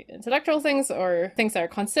particularly intellectual things or things that are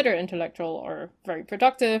considered intellectual or very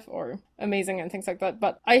productive or amazing and things like that.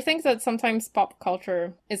 But I think that sometimes pop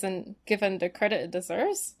culture isn't given the credit it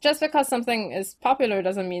deserves. Just because something is popular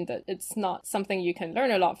doesn't mean that it's not something you can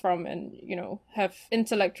learn a lot from and, have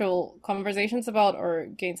intellectual conversations about or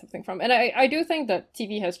gain something from. And I do think that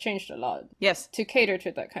TV TV has changed a lot. Yes. To cater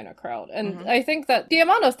to that kind of crowd. And I think that the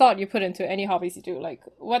amount of thought you put into any hobbies you do, like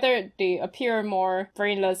whether they appear more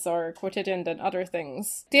brainless or quotidian than other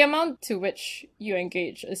things, the amount to which you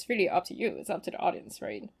engage is really up to you. It's up to the audience,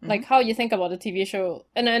 right? Like how you think about a TV show.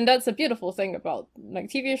 And that's a beautiful thing about like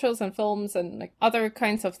TV shows and films and like other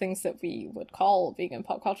kinds of things that we would call being in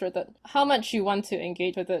pop culture, that how much you want to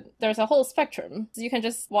engage with it. There's a whole spectrum. So you can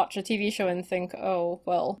just watch a TV show and think, oh,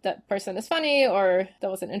 well, that person is funny or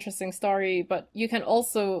that was an interesting story, but you can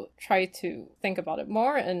also try to think about it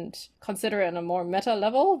more and consider it on a more meta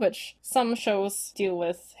level, which some shows deal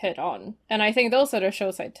with head on. And I think those are the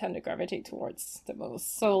shows I tend to gravitate towards the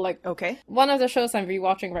most. So like, okay, one of the shows I'm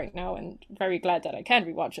rewatching right now and very glad that I can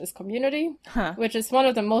rewatch is Community, which is one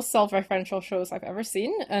of the most self-referential shows I've ever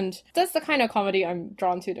seen. And that's the kind of comedy I'm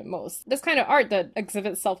drawn to the most. This kind of art that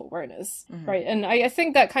exhibits self-awareness, right? And I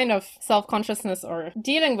think that kind of self-consciousness or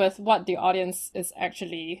dealing with what the audience is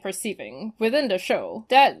actually perceiving within the show,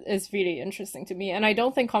 that is really interesting to me. And I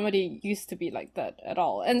don't think comedy used to be like that at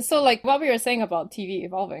all. And so like what we were saying about TV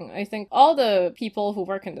evolving, I think all the people who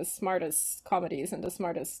work in the smartest comedies and the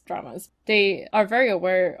smartest dramas, they are very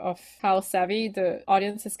aware of how savvy the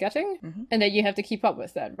audience is getting and that you have to keep up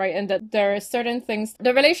with that, right? And that there are certain things,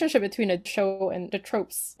 the relationship between a show and the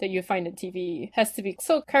tropes that you find in TV has to be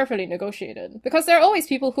so carefully negotiated, because there are always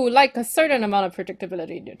people who like a certain amount of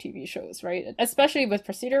predictability in their TV shows, right? Especially with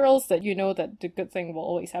procedurals, that you know that the good thing will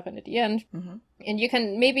always happen at the end. And you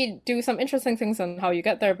can maybe do some interesting things on how you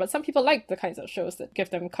get there, but some people like the kinds of shows that give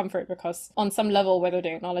them comfort because on some level, whether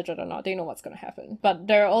they acknowledge it or not, they know what's going to happen. But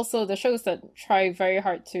there are also the shows that try very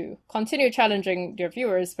hard to continue challenging their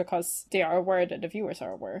viewers because they are aware that the viewers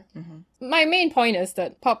are aware. My main point is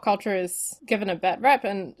that pop culture is given a bad rep,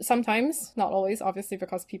 and sometimes, not always, obviously,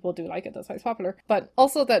 because people do like it, that's why it's popular, but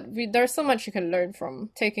also that there's so much you can learn from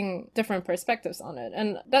taking different perspectives on it.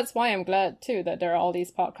 And that's why I'm glad, too, that there are all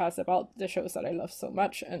these podcasts about the shows that I love so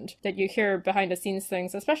much, and that you hear behind the scenes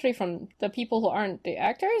things, especially from the people who aren't the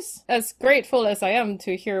actors. As grateful as I am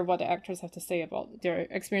to hear what the actors have to say about their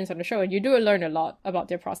experience on the show, and you do learn a lot about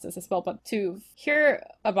their process as well, but to hear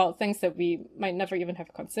about things that we might never even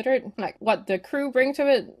have considered, like what the crew bring to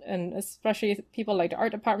it, and especially people like the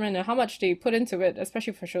art department and how much they put into it,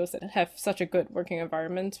 especially for shows that have such a good working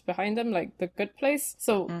environment behind them, like The Good Place.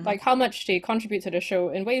 So like how much they contribute to the show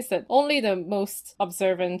in ways that only the most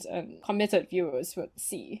observant and committed viewers would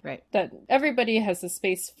see. Right. That everybody has a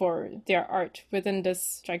space for their art within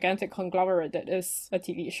this gigantic conglomerate that is a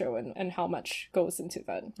TV show, and how much goes into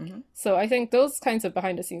that. So I think those kinds of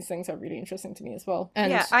behind the scenes things are really interesting to me as well.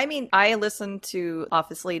 And yeah, I mean, I listened to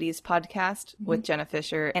Office Ladies podcast with Jenna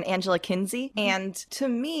Fisher and Angela Kinsey, and to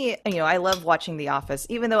me, you know, I love watching The Office,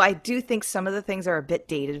 even though I do think some of the things are a bit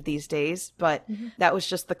dated these days, but that was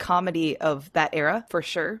just the comedy of that era for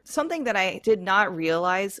sure. Something that I did not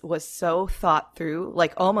realize was so thought through,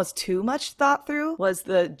 like almost too much thought through, was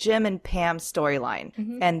the Jim and Pam storyline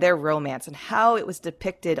and their romance and how it was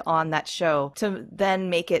depicted on that show to then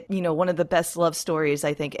make it, you know, one of the best love stories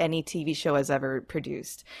I think any TV show has ever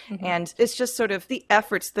produced. And it's just sort of the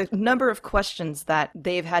efforts, the number of questions that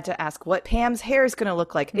they've had to ask. What Pam's hair is going to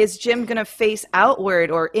look like? Is Jim going to face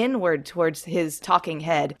outward or inward towards his talking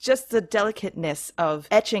head? Just the delicateness of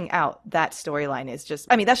etching out that storyline is just,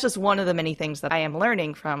 I mean, that's just one of the many things that I am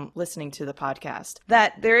learning from listening to the podcast,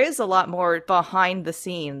 that there is a lot more behind the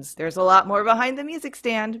scenes. There's a lot more behind the music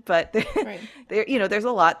stand, but there, you know, there's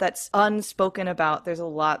a lot that's unspoken about. There's a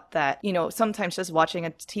lot that, you know, sometimes just watching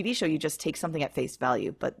a TV show, you just take something at face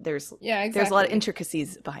value, but there's a lot of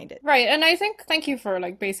intricacies behind it. Right. And I think, thank you for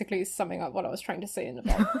like basically summing up what I was trying to say in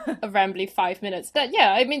about a rambly 5 minutes. That,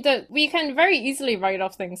 yeah, I mean, that we can very easily write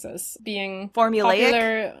off things as being formulaic.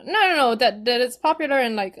 Popular. No, that it's popular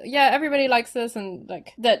and like, yeah, everybody likes this, and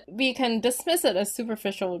like that we can dismiss it as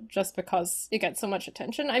superficial just because it gets so much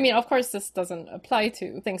attention. I mean, of course, this doesn't apply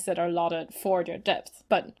to things that are lauded for their depth,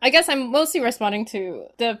 but I guess I'm mostly responding to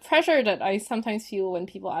the pressure that I sometimes feel when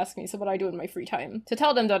people ask me, so what I do in my free time, to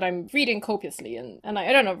tell them that I'm reading copiously and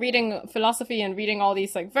I don't know, reading philosophy and reading all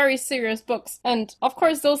these like very serious books. And of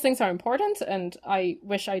course, those things are important and I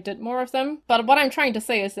wish I did more of them. But what I'm trying to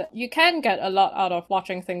say is that you can get a lot out of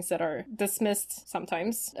watching things that are dismissed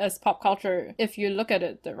sometimes as pop culture if you look at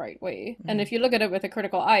it the right way and if you look at it with a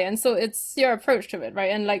critical eye. And so it's your approach to it,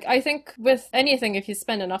 right? And like, I think with anything, if you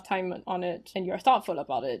spend enough time on it and you're thoughtful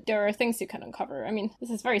about it, there are things you can uncover. I mean, this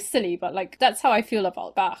is very silly, but like, that's how I feel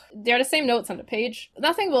about Bach. They're the same notes on the page.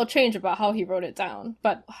 Nothing will change about how he wrote it down,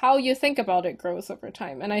 but how you think about it grows over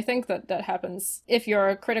time. And I think that that happens if you're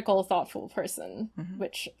a critical, thoughtful person,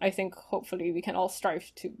 which I think hopefully we can all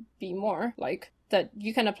strive to be more like. that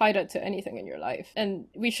you can apply that to anything in your life. And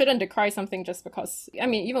we shouldn't decry something just because, I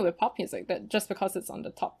mean, even with pop music, that just because it's on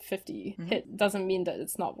the top 50 hit doesn't mean that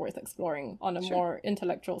it's not worth exploring on a more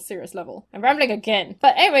intellectual, serious level. I'm rambling again.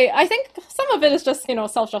 But anyway, I think some of it is just, you know,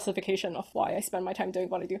 self-justification of why I spend my time doing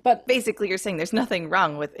what I do. But basically, you're saying there's nothing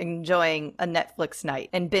wrong with enjoying a Netflix night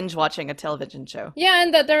and binge watching a television show. Yeah,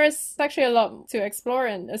 and that there is actually a lot to explore,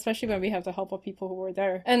 and especially when we have the help of people who were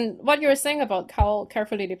there. And what you were saying about how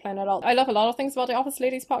carefully they plan it out, I love a lot of things about the Office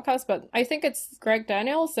Ladies podcast, but I think it's Greg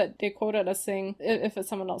Daniels that they quoted as saying, if it's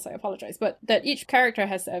someone else, I apologize, but that each character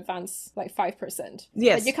has to advance like 5%.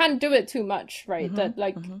 Yes. But you can't do it too much, right? That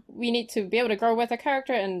like we need to be able to grow with a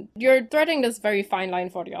character, and you're threading this very fine line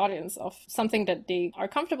for the audience of something that they are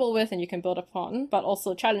comfortable with and you can build upon, but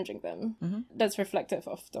also challenging them. That's reflective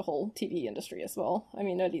of the whole TV industry as well. I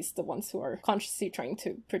mean, at least the ones who are consciously trying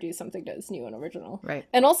to produce something that is new and original. Right.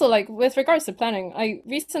 And also, like, with regards to planning, I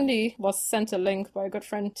recently was sent a link by a good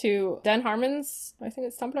friend to Dan Harmon's, I think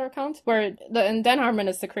it's Tumblr account, and Dan Harmon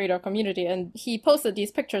is the creator of Community, and he posted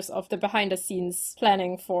these pictures of the behind-the-scenes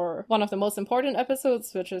planning for one of the most important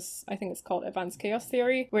episodes, which is, I think it's called Advanced Chaos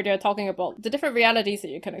Theory, where they're talking about the different realities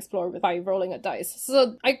that you can explore by rolling a dice.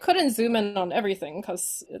 So I couldn't zoom in on everything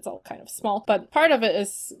because it's all kind of small, but part of it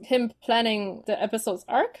is him planning the episode's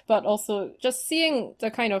arc, but also just seeing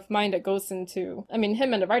the kind of mind that goes into, I mean,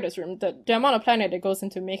 him in the writer's room, the amount of planning that goes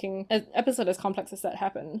into making an episode as complex as that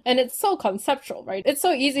happen. And it's so conceptual, right? It's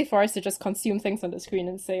so easy for us to just consume things on the screen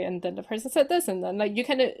and say, and then the person said this, and then like you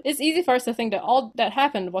kind of, it's easy for us to think that all that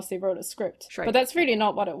happened was they wrote a script. Right. But that's really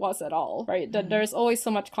not what it was at all, right? That there's always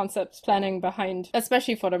so much concept planning behind,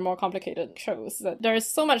 especially for the more complicated shows, that there's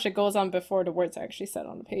so much that goes on before the words are actually said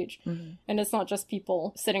on the page. And it's not just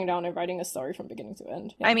people sitting down and writing a story from beginning to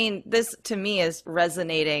end. Yeah. I mean, this to me is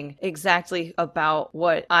resonating exactly about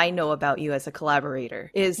what I know about you as a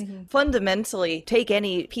collaborator, is fundamentally take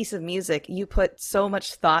any piece of music, you put so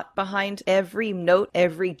much thought behind every note,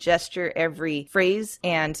 every gesture, every phrase,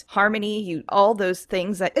 and harmony, all those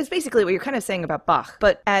things. That is basically what you're kind of saying about Bach.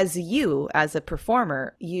 But as you, as a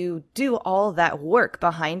performer, you do all that work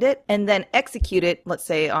behind it and then execute it, let's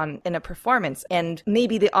say, in a performance. And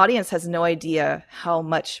maybe the audience has no idea how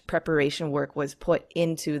much preparation work was put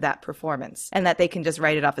into that performance, and that they can just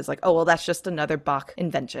write it off as like, oh, well, that's just another Bach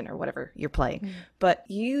invention or whatever you're playing. But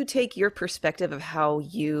you take your perspective of how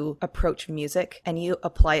you approach music and you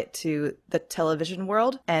apply it to the television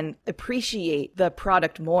world and appreciate the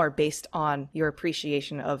product more based on your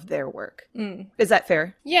appreciation of their work. Is that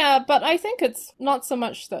fair? Yeah, but I think it's not so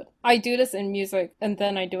much that I do this in music and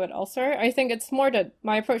then I do it elsewhere. I think it's more that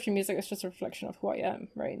my approach to music is just a reflection of who I am,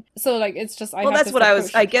 right? So like it's just well, that's what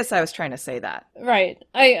I guess I was trying to say that. Right.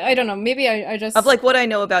 I don't know. Maybe I just of like what I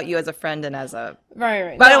know about you as a friend and as a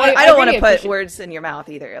right. But no, I don't want to put words in your mouth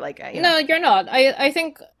either. Like No, you're not. I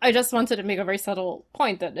think I just wanted to make a very subtle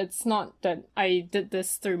point that it's not that I did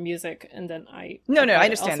this through music and then I No, I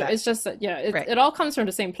understand that. It's just that it all comes from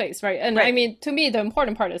the same place, right? And I mean, to me, the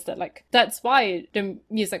important part is that like that's why the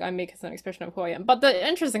music I make is an expression of who I am. But the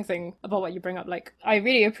interesting thing about what you bring up, like I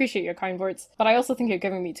really appreciate your kind words, but I also think you're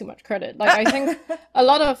giving me too much credit. Like I think a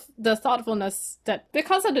lot of the thoughtfulness that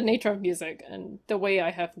because of the nature of music and the way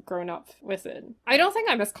I have grown up with it, I don't think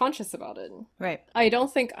I'm as conscious about it. Right. I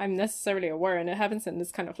don't think I'm necessarily aware, and it happens in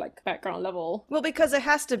this kind of like background level. Well, because it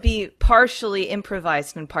has to be partially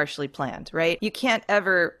improvised and partially planned, right? You can't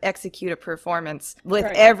ever execute a performance with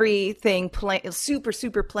everything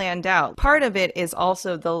super planned out. Part of it is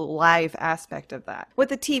also the live aspect of that. With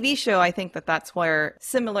the TV show, I think that's where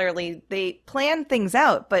similarly they plan things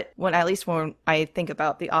out, but when I think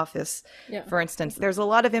about The Office, for instance, there's a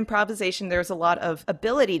lot of improvisation, there's a lot of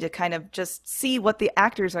ability to kind of just see what the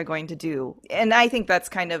actors are going to do. And I think that's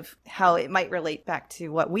kind of how it might relate back to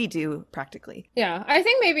what we do practically. Yeah, I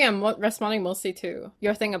think maybe I'm responding mostly to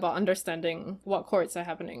your thing about understanding what chords are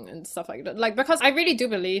happening and stuff like that. Like, because I really do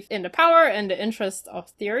believe in the power and the interest of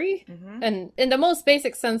theory, and in the most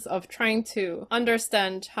basic sense of trying to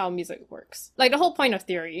understand how music works. Like, the whole point of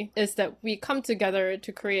theory is that we come together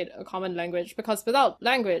to create a common language, because without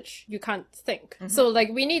language, you can't think. So, like,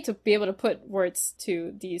 we need to be able to put words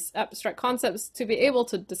to these abstract concepts to be able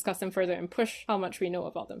to discuss them further and push how much we know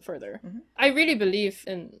about them further. I really believe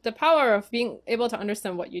in the power of being able to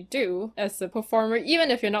understand what you do as a performer,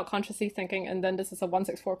 even if you're not consciously thinking, and then this is a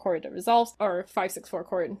 1/64 chord that resolves, or 5/64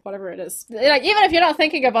 chord, whatever it is. Like, even if you're not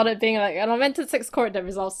thinking about it being like an augmented 6 chord that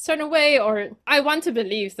resolves a certain way, or I want to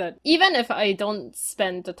believe that even if I don't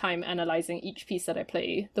spend the time analyzing each piece that I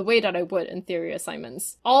play the way that I would in theory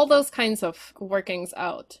assignments, all those kinds of workings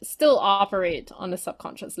out still operate on a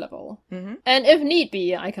subconscious level. Mm-hmm. And if need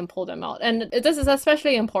be, I can pull them out. And this is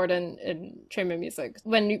especially important in chamber music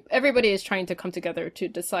when everybody is trying to come together to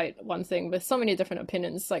decide one thing with so many different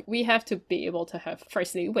opinions. Like, we have to be able to have,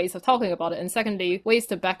 firstly, ways of talking about it, and secondly, ways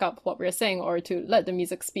to back up what we're saying or to let the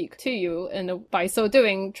music speak to you, and by so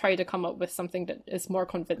doing, try to come up with something that is more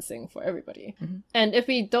convincing for everybody. Mm-hmm. And if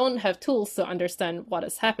we don't have tools to understand what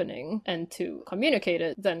is happening and to communicate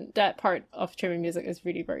it, then that part of chamber music is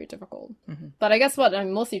really very difficult. Mm-hmm. But I guess what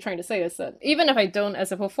I'm mostly trying to say is that even if I don't,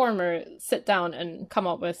 as a performer, sit down and come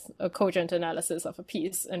up with a cogent analysis of a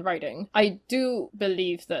piece in writing, I do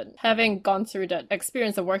believe that having gone through that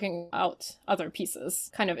experience of working out other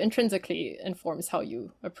pieces kind of intrinsically informs how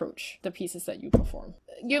you approach the pieces that you perform.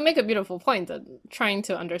 You make a beautiful point that trying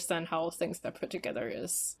to understand how things are put together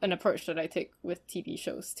is an approach that I take with TV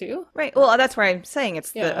shows too. Right. Well, that's why I'm saying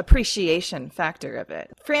it's the appreciation factor of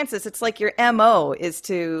it. Francis, it's like your MO is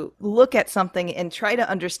to look at something and try to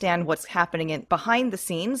understand what's happening behind the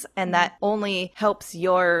scenes, and that only helps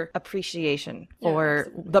your appreciation for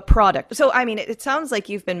the product. So, I mean, it sounds like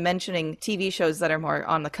you've been mentioning TV shows that are more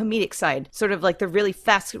on the comedic side, sort of like the really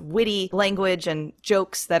fast, witty language and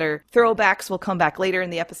jokes that are throwbacks will come back later in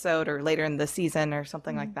the episode or later in the season or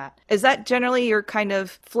something like that. Is that generally your kind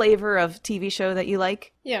of flavor of TV show that you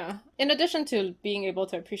like? Yeah. In addition to being able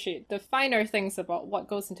to appreciate the finer things about what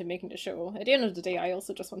goes into making the show, at the end of the day, I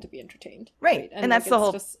also just want to be entertained. Right. And that's the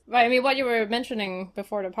whole... I mean, what you were mentioning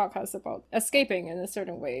before the podcast about escaping in a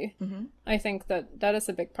certain way, I think that is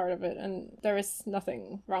a big part of it, and there is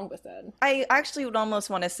nothing wrong with that. I actually would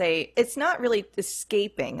almost want to say it's not really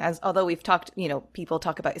escaping, although we've talked, people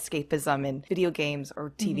talk about escapism in video games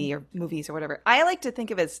or TV or movies or whatever. I like to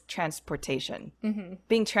think of it as transportation,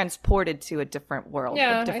 being transported to a different world.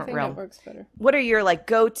 Yeah, a different I think realm. that works better. What are your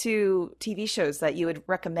go-to TV shows that you would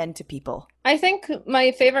recommend to people? I think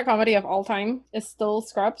my favorite comedy of all time is still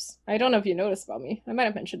Scrubs. I don't know if you noticed about me. I might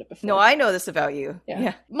have mentioned it before. No, I know this about you.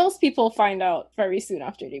 Yeah. Most people find out very soon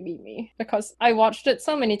after they meet me because I watched it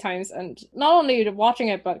so many times, and not only watching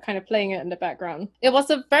it, but kind of playing it in the background. It was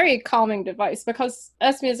a very calming device because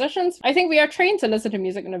as musicians, I think we are trained to listen to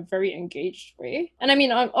music in a very engaged way. And I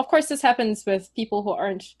mean, of course, this happens with people who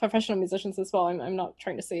aren't professional musicians as well. I'm not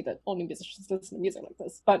trying to say that only musicians listen to music like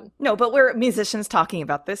this, but... No, but we're musicians talking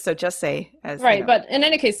about this, so just say... Right, but in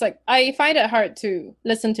any case, I find it hard to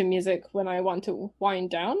listen to music when I want to wind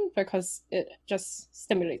down because it just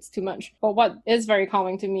stimulates too much. But what is very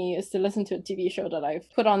calming to me is to listen to a TV show that I've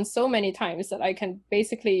put on so many times that I can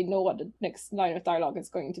basically know what the next line of dialogue is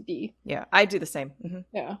going to be. Yeah, I do the same.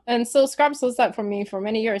 Yeah, and so Scrubs was that for me for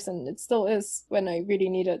many years, and it still is when I really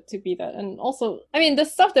need it to be that. And also, I mean, the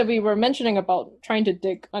stuff that we were mentioning about trying to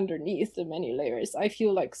dig underneath the many layers, I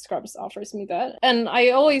feel like Scrubs offers me that. And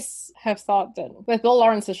I always have thought that with Bill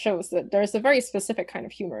Lawrence's shows that there's a very specific kind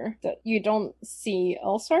of humor that you don't see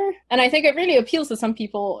elsewhere. And I think it really appeals to some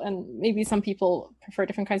people, and maybe some people prefer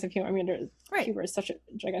different kinds of humor. I mean, humor is such a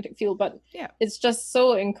gigantic field, but it's just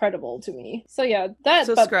so incredible to me. So yeah,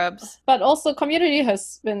 Scrubs. But also Community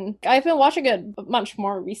I've been watching it much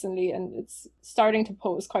more recently, and it's starting to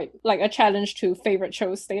pose quite like a challenge to favorite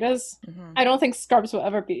show status. I don't think Scrubs will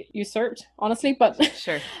ever be usurped, honestly, but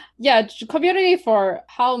sure. Yeah, Community, for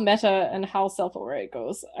how meta and how self-aware it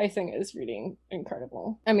goes, I think is really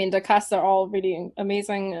incredible. I mean, the cast are all really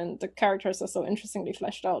amazing, and the characters are so interestingly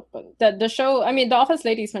fleshed out. But the show, I mean, the Office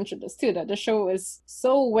ladies mentioned this too, that the show is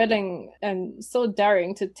so willing and so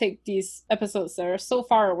daring to take these episodes that are so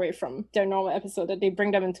far away from their normal episode that they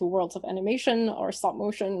bring them into worlds of animation or stop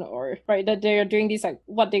motion, or that they're doing these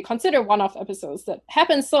what they consider one-off episodes that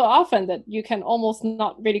happen so often that you can almost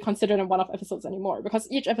not really consider them one-off episodes anymore because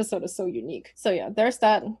each episode is so unique. So yeah, there's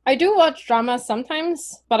that. I do watch dramas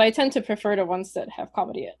sometimes, but I tend to prefer the ones that have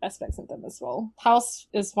comedy aspects in them as well. House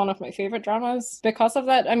is one of my favorite dramas because of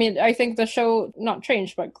that. I mean, I think the show not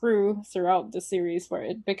changed but grew throughout the series, where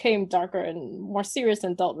it became darker and more serious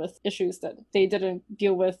and dealt with issues that they didn't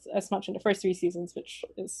deal with as much in the first 3 seasons, which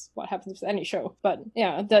is what happens with any show. But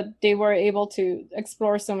yeah, that they were able to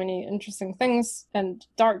explore so many interesting things and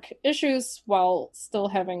dark issues while still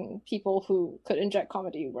having people who could inject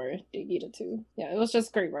comedy where they needed to. Yeah, it was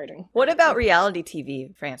just great writing. What about reality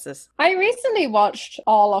TV, Francis? I recently watched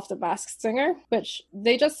all of The Masked Singer, which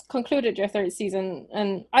they just concluded their third season,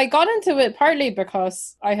 and I got into it partly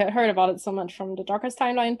because I had heard about it so much from the Darkest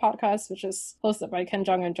Timeline podcast, which is hosted by Ken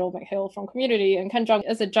Jeong and Joel McHale from Community, and Ken Jeong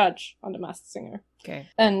is a judge on The Masked Singer. Okay.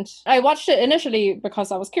 And I watched it initially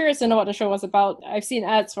because I was curious to know what the show was about. I've seen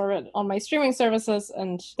ads for it on my streaming services,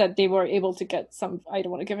 and that they were able to get some, I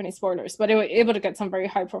don't want to give any spoilers, but they were able to get some very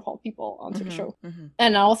high profile people onto the show.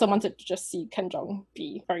 And I also wanted to just see Ken Jeong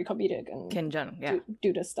be very comedic and Ken Jeong, yeah.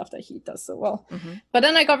 do the stuff that he does so well. But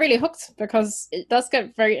then I got really hooked because it does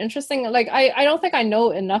get very interesting. Like, I don't think I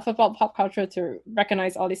know enough about pop culture to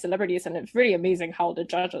recognize all these celebrities, and it's really amazing how the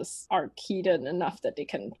judges are keyed in enough that they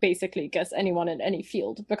can basically guess anyone in any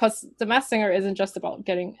field, because The Masked Singer isn't just about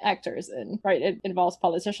getting actors in, right? It involves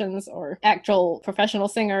politicians or actual professional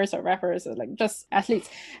singers or rappers or like just athletes.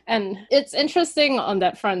 And it's interesting on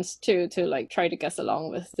that front too, to like try to guess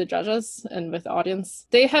along with the judges and with the audience.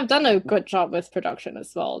 They have done a good job with production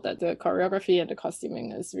as well, that the choreography and the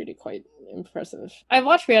costuming is really quite impressive. I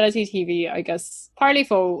watch reality TV, I guess, partly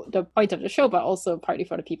for the point of the show, but also partly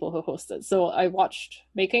for the people who host it. So I watched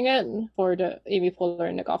Making It for the Amy Poehler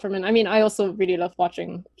and Nick Offerman. I mean, I also really love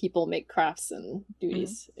watching people make crafts and do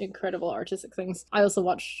these incredible artistic things. I also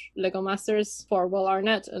watch Lego Masters for Will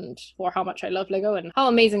Arnett and for how much I love Lego and how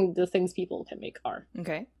amazing the things people can make are.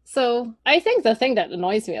 Okay. So I think the thing that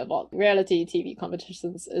annoys me about reality TV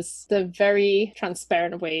competitions is the very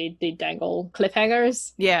transparent way they dangle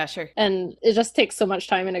cliffhangers. Yeah, sure. And it just takes so much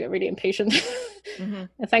time and I get really impatient. And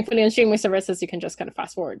thankfully on streaming services you can just kind of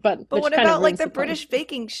fast forward. But what about like the British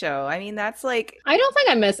baking show? I mean, that's like... I don't think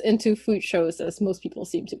I'm as into food shows as most people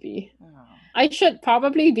seem to be. I should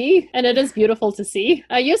probably be, and it is beautiful to see.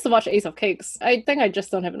 I used to watch Ace of Cakes. I think I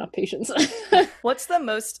just don't have enough patience. What's the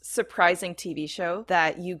most surprising TV show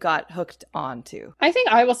that you got hooked on to? I think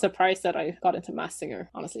I was surprised that I got into Masked Singer,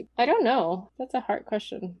 honestly. I don't know. That's a hard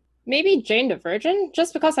question. Maybe Jane the Virgin,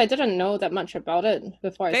 just because I didn't know that much about it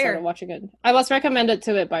before I started watching it. I was recommended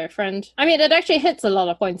to it by a friend. I mean, it actually hits a lot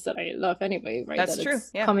of points that I love anyway, right? That's true,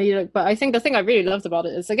 yeah. Comedic, but I think the thing I really loved about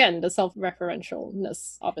it is, again, the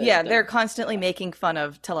self-referentialness of it. Yeah, they're constantly making fun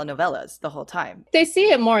of telenovelas the whole time. They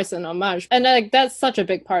see it more as an homage, and that's such a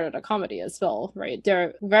big part of the comedy as well, right?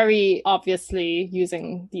 They're very obviously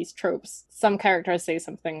using these tropes. Some characters say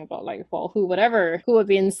something about like, well, who would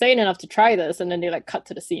be insane enough to try this, and then they like cut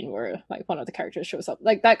to the scene where like one of the characters shows up,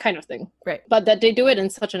 like that kind of thing. Right. But that they do it in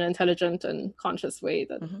such an intelligent and conscious way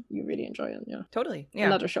that you really enjoy it. Yeah. Totally. Yeah.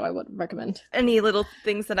 Another show I would recommend. Any little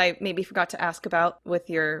things that I maybe forgot to ask about with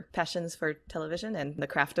your passions for television and the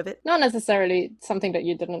craft of it? Not necessarily something that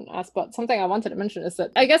you didn't ask, but something I wanted to mention is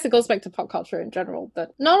that I guess it goes back to pop culture in general,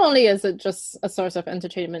 that not only is it just a source of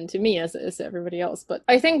entertainment to me as it is to everybody else, but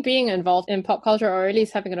I think being involved in pop culture, or at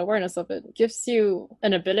least having an awareness of it, gives you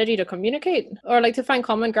an ability to communicate or like to find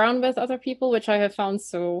common ground with other people, which I have found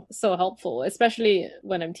so helpful, especially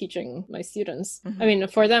when I'm teaching my students. I mean,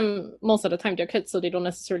 for them, most of the time they're kids, so they don't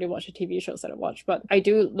necessarily watch the TV shows that I watch, but I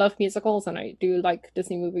do love musicals and I do like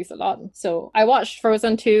Disney movies a lot. So I watched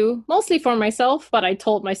Frozen 2 mostly for myself, but I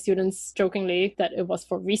told my students jokingly that it was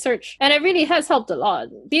for research, and it really has helped a lot.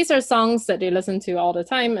 These are songs that they listen to all the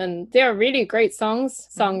time, and they are really great songs,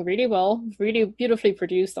 sung really well, really beautifully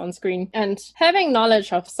produced on screen, and having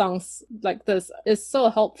knowledge of songs like this is so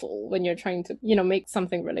helpful when you're trying to, make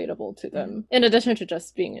something relatable to them, in addition to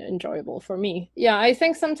just being enjoyable for me. Yeah, I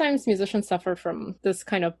think sometimes musicians suffer from this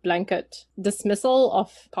kind of blanket dismissal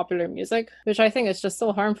of popular music, which I think is just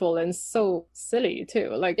so harmful and so silly too.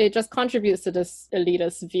 Like, it just contributes to this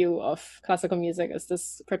elitist view of classical music as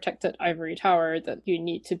this protected ivory tower that you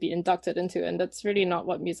need to be inducted into, and that's really not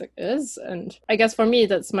what music is. And I guess for me,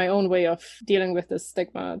 that's my own way of dealing with this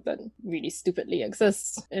stigma that really stupidly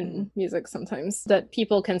exists in music sometimes, that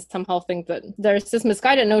people can somehow think that there's this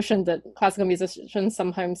misguided notion that classical musicians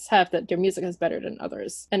sometimes have, that their music is better than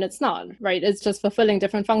others, and it's not, right? It's just fulfilling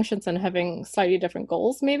different functions and having slightly different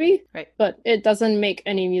goals maybe, right? But it doesn't make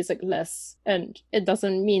any music less, and it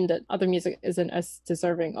doesn't mean that other music isn't as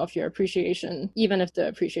deserving of your appreciation, even if the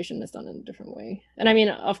appreciation is done in a different way. And I mean,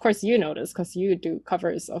 of course you know this because you do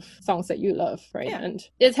covers of songs that you love, right? Yeah. And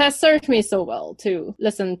it has served me so well to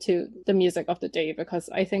listen to the music of the day, because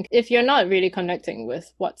I think if you're not really connecting with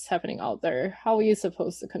with what's happening out there, how are you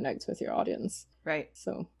supposed to connect with your audience? Right.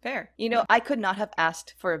 So fair. You know, I could not have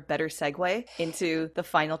asked for a better segue into the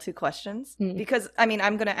final two questions because, I mean,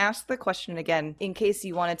 I'm going to ask the question again in case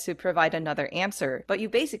you wanted to provide another answer, but you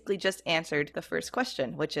basically just answered the first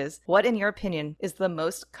question, which is, what, in your opinion, is the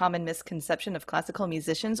most common misconception of classical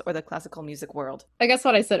musicians or the classical music world? I guess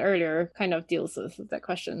what I said earlier kind of deals with that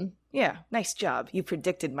question. Yeah, nice job. You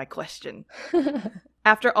predicted my question.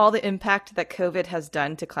 After all the impact that COVID has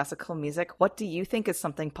done to classical music, what do you think is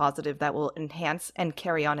something positive that will enhance and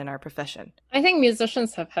carry on in our profession? I think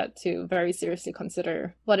musicians have had to very seriously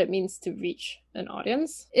consider what it means to reach an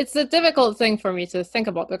audience. It's a difficult thing for me to think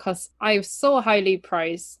about because I so highly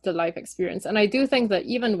prize the live experience. And I do think that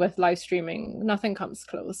even with live streaming, nothing comes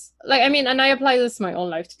close. Like, I mean, and I apply this to my own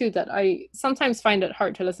life too, that I sometimes find it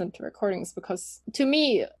hard to listen to recordings because to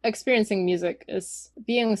me, experiencing music is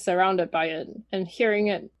being surrounded by it and hearing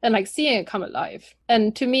it and like seeing it come alive.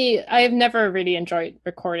 And to me, I've never really enjoyed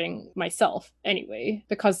recording myself anyway,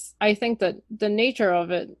 because I think that the nature of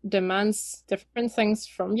it demands different things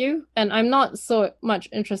from you. And I'm not so much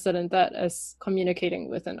interested in that as communicating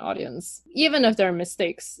with an audience. Even if there are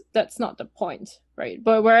mistakes, that's not the point. Right.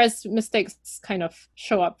 But whereas mistakes kind of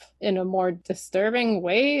show up in a more disturbing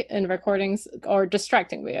way in recordings, or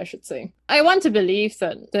distracting way, I should say. I want to believe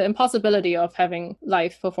that the impossibility of having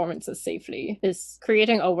live performances safely is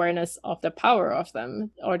creating awareness of the power of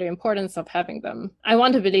them or the importance of having them. I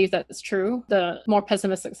want to believe that it's true. The more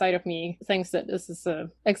pessimistic side of me thinks that this is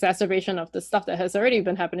an exacerbation of the stuff that has already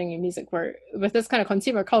been happening in music, where with this kind of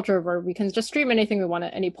consumer culture where we can just stream anything we want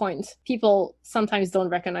at any point, people sometimes don't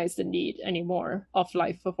recognize the need anymore of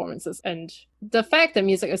live performances. And the fact that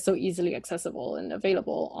music is so easily accessible and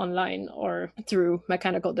available online or through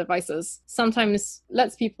mechanical devices sometimes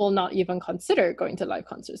lets people not even consider going to live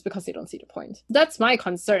concerts because they don't see the point. That's my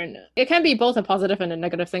concern. It can be both a positive and a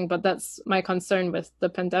negative thing, but that's my concern with the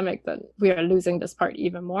pandemic, that we are losing this part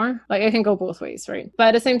even more. Like, it can go both ways, right? But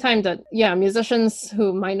at the same time that, yeah, musicians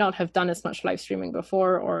who might not have done as much live streaming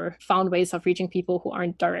before or found ways of reaching people who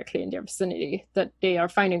aren't directly in their vicinity, that they are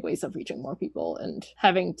finding ways of reaching more people and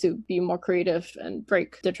having to be more creative and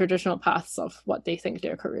break the traditional paths of what they think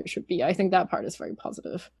their career should be. I think that part is very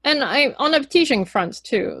positive. And I, on a teaching front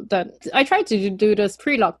too, that I tried to do this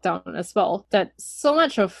pre-lockdown as well, that so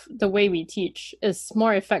much of the way we teach is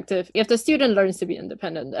more effective if the student learns to be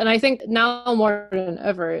independent. And I think now more than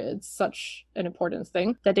ever, it's such an important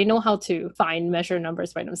thing that they know how to find measure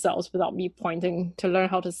numbers by themselves without me pointing, to learn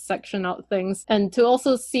how to section out things, and to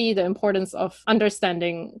also see the importance of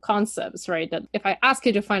understanding concepts, right? That if I ask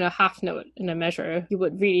you to find a half note in a measure, you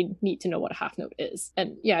would really need to know what a half note is.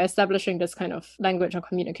 And yeah, establishing this kind of language of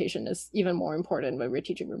communication is even more important when we're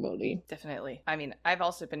teaching remotely. Definitely. I mean, I've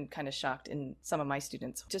also been kind of shocked in some of my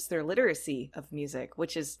students, just their literacy of music,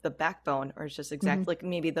 which is the backbone, or just exactly like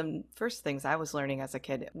maybe the first things I was learning as a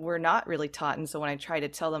kid were not really taught. And so when I try to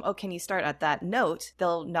tell them, oh, can you start at that note?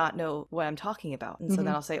 They'll not know what I'm talking about. And so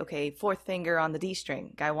then I'll say, okay, fourth finger on the D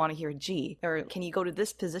string. I want to hear a G. Or can you go to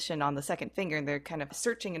this position on the second finger? And they're kind of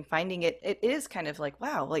searching and finding it. It is kind of like,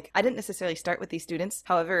 wow, like I didn't necessarily start with these students.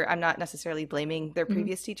 However, I'm not necessarily blaming their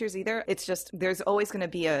previous teachers either. It's just there's always going to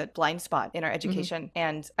be a blind spot in our education.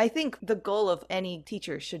 And I think the goal of any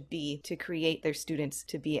teacher should be to create their students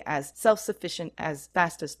to be as self-sufficient as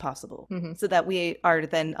fast as possible so that we are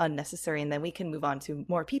then unnecessary, and then we can move on to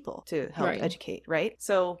more people to help educate, right?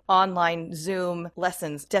 So online Zoom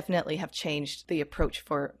lessons definitely have changed the approach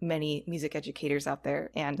for many music educators out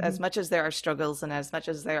there. And as much as there are struggles and as much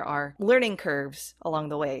as there are learning curves along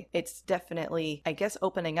the way, it's definitely, I guess,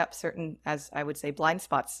 opening up certain, as I would say, blind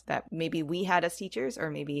spots that maybe we had as teachers or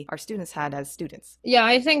maybe our students had as students. Yeah,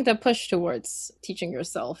 I think the push towards teaching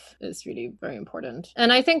yourself is really very important.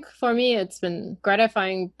 And I think for me, it's been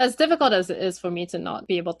gratifying, as difficult as it is for me to not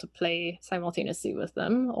be able to play simultaneously with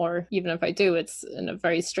them, or even if I do, it's in a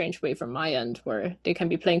very strange way from my end where they can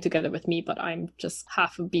be playing together with me, but I'm just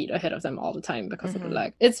half a beat ahead of them all the time because of the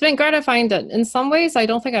lag. It's been gratifying that in some ways, I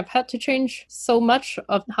don't think I've had to change so much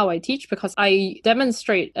of how I teach because I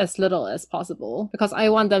demonstrate as little as possible because I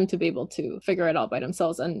want them to be able to figure it out by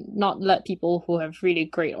themselves and not let people who have really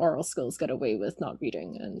great oral skills get away with not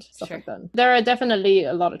reading and stuff like that. There are definitely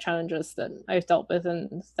a lot of challenges that I've dealt with,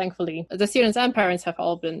 and thankfully the students and parents have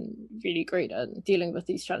all been really great at dealing with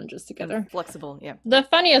these challenges together. Flexible, yeah. The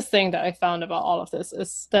funniest thing that I found about all of this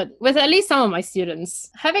is that with at least some of my students,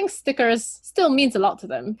 having stickers still means a lot to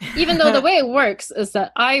them. Even though the way it works is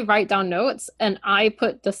that I write down notes and I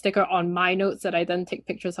put the sticker on my notes that I then take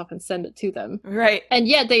pictures of and send it to them. Right. And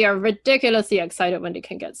yet they are ridiculously excited when they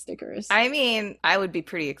can get stickers. I mean, I would be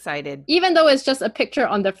pretty excited. Even though it's just a picture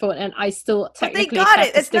on their phone and I still technically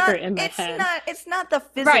have the sticker in my hand. It's not the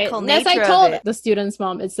physical nature As I of told it. the students'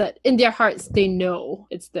 mom, it's that in their hearts they know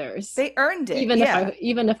it's theirs. They earned it. Even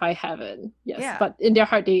if I haven't. Yes. Yeah. But in their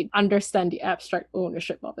heart they understand the abstract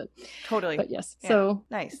ownership of it. Totally. But yes. Yeah. So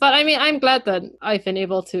nice. But I mean, I'm glad that I've been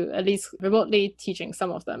able to at least remotely teaching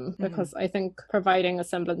some of them, because I think providing a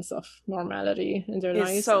semblance of normality in their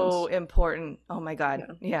lives is so important. Oh my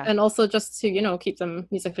God. Yeah. And also just to, you know, keep them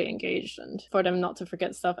musically engaged and for them not to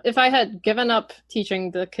forget stuff. If I had given up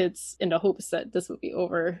teaching the kids in the hopes that this would be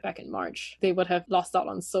over back in March, they would have lost out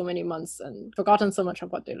on so many months and forgotten so much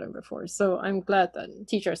of what they learned before. So I'm glad that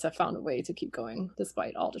teachers have found a way to keep going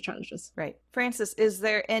despite all the challenges. Right. Francis, is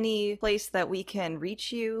there any place that we can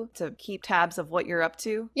reach you to keep tabs of what you're up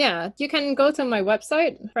to? Yeah, you can go to my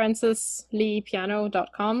website,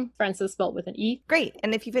 francisleepiano.com. Francis spelled with an E. Great.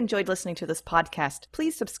 And if you've enjoyed listening to this podcast,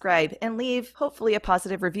 please subscribe and leave hopefully a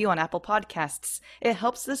positive review on Apple Podcasts. It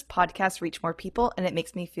helps this podcast reach more people and it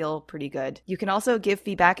makes me feel pretty good. You can also give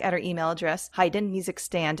feedback at our email address,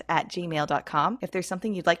 haydenmusicstand@gmail.com, if there's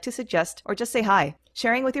something you'd like to suggest or just say hi.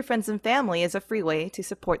 Sharing with your friends and family is a free way to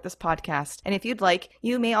support this podcast. And if you'd like,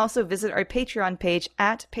 you may also visit our Patreon page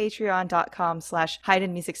at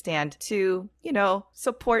patreon.com/haydenmusicstand to, you know,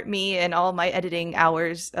 support me and all my editing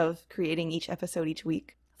hours of creating each episode each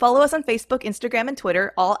week. Follow us on Facebook, Instagram, and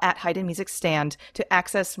Twitter, all at Hayden Music Stand, to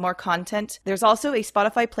access more content. There's also a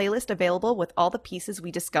Spotify playlist available with all the pieces we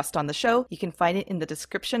discussed on the show. You can find it in the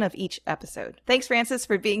description of each episode. Thanks, Francis,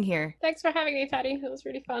 for being here. Thanks for having me, Patty. It was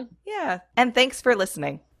really fun. Yeah. And thanks for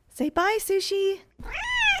listening. Say bye, Sushi.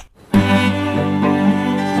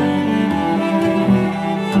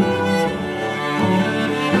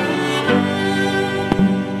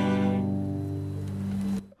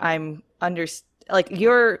 I'm like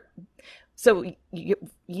you're so you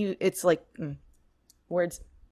it's like words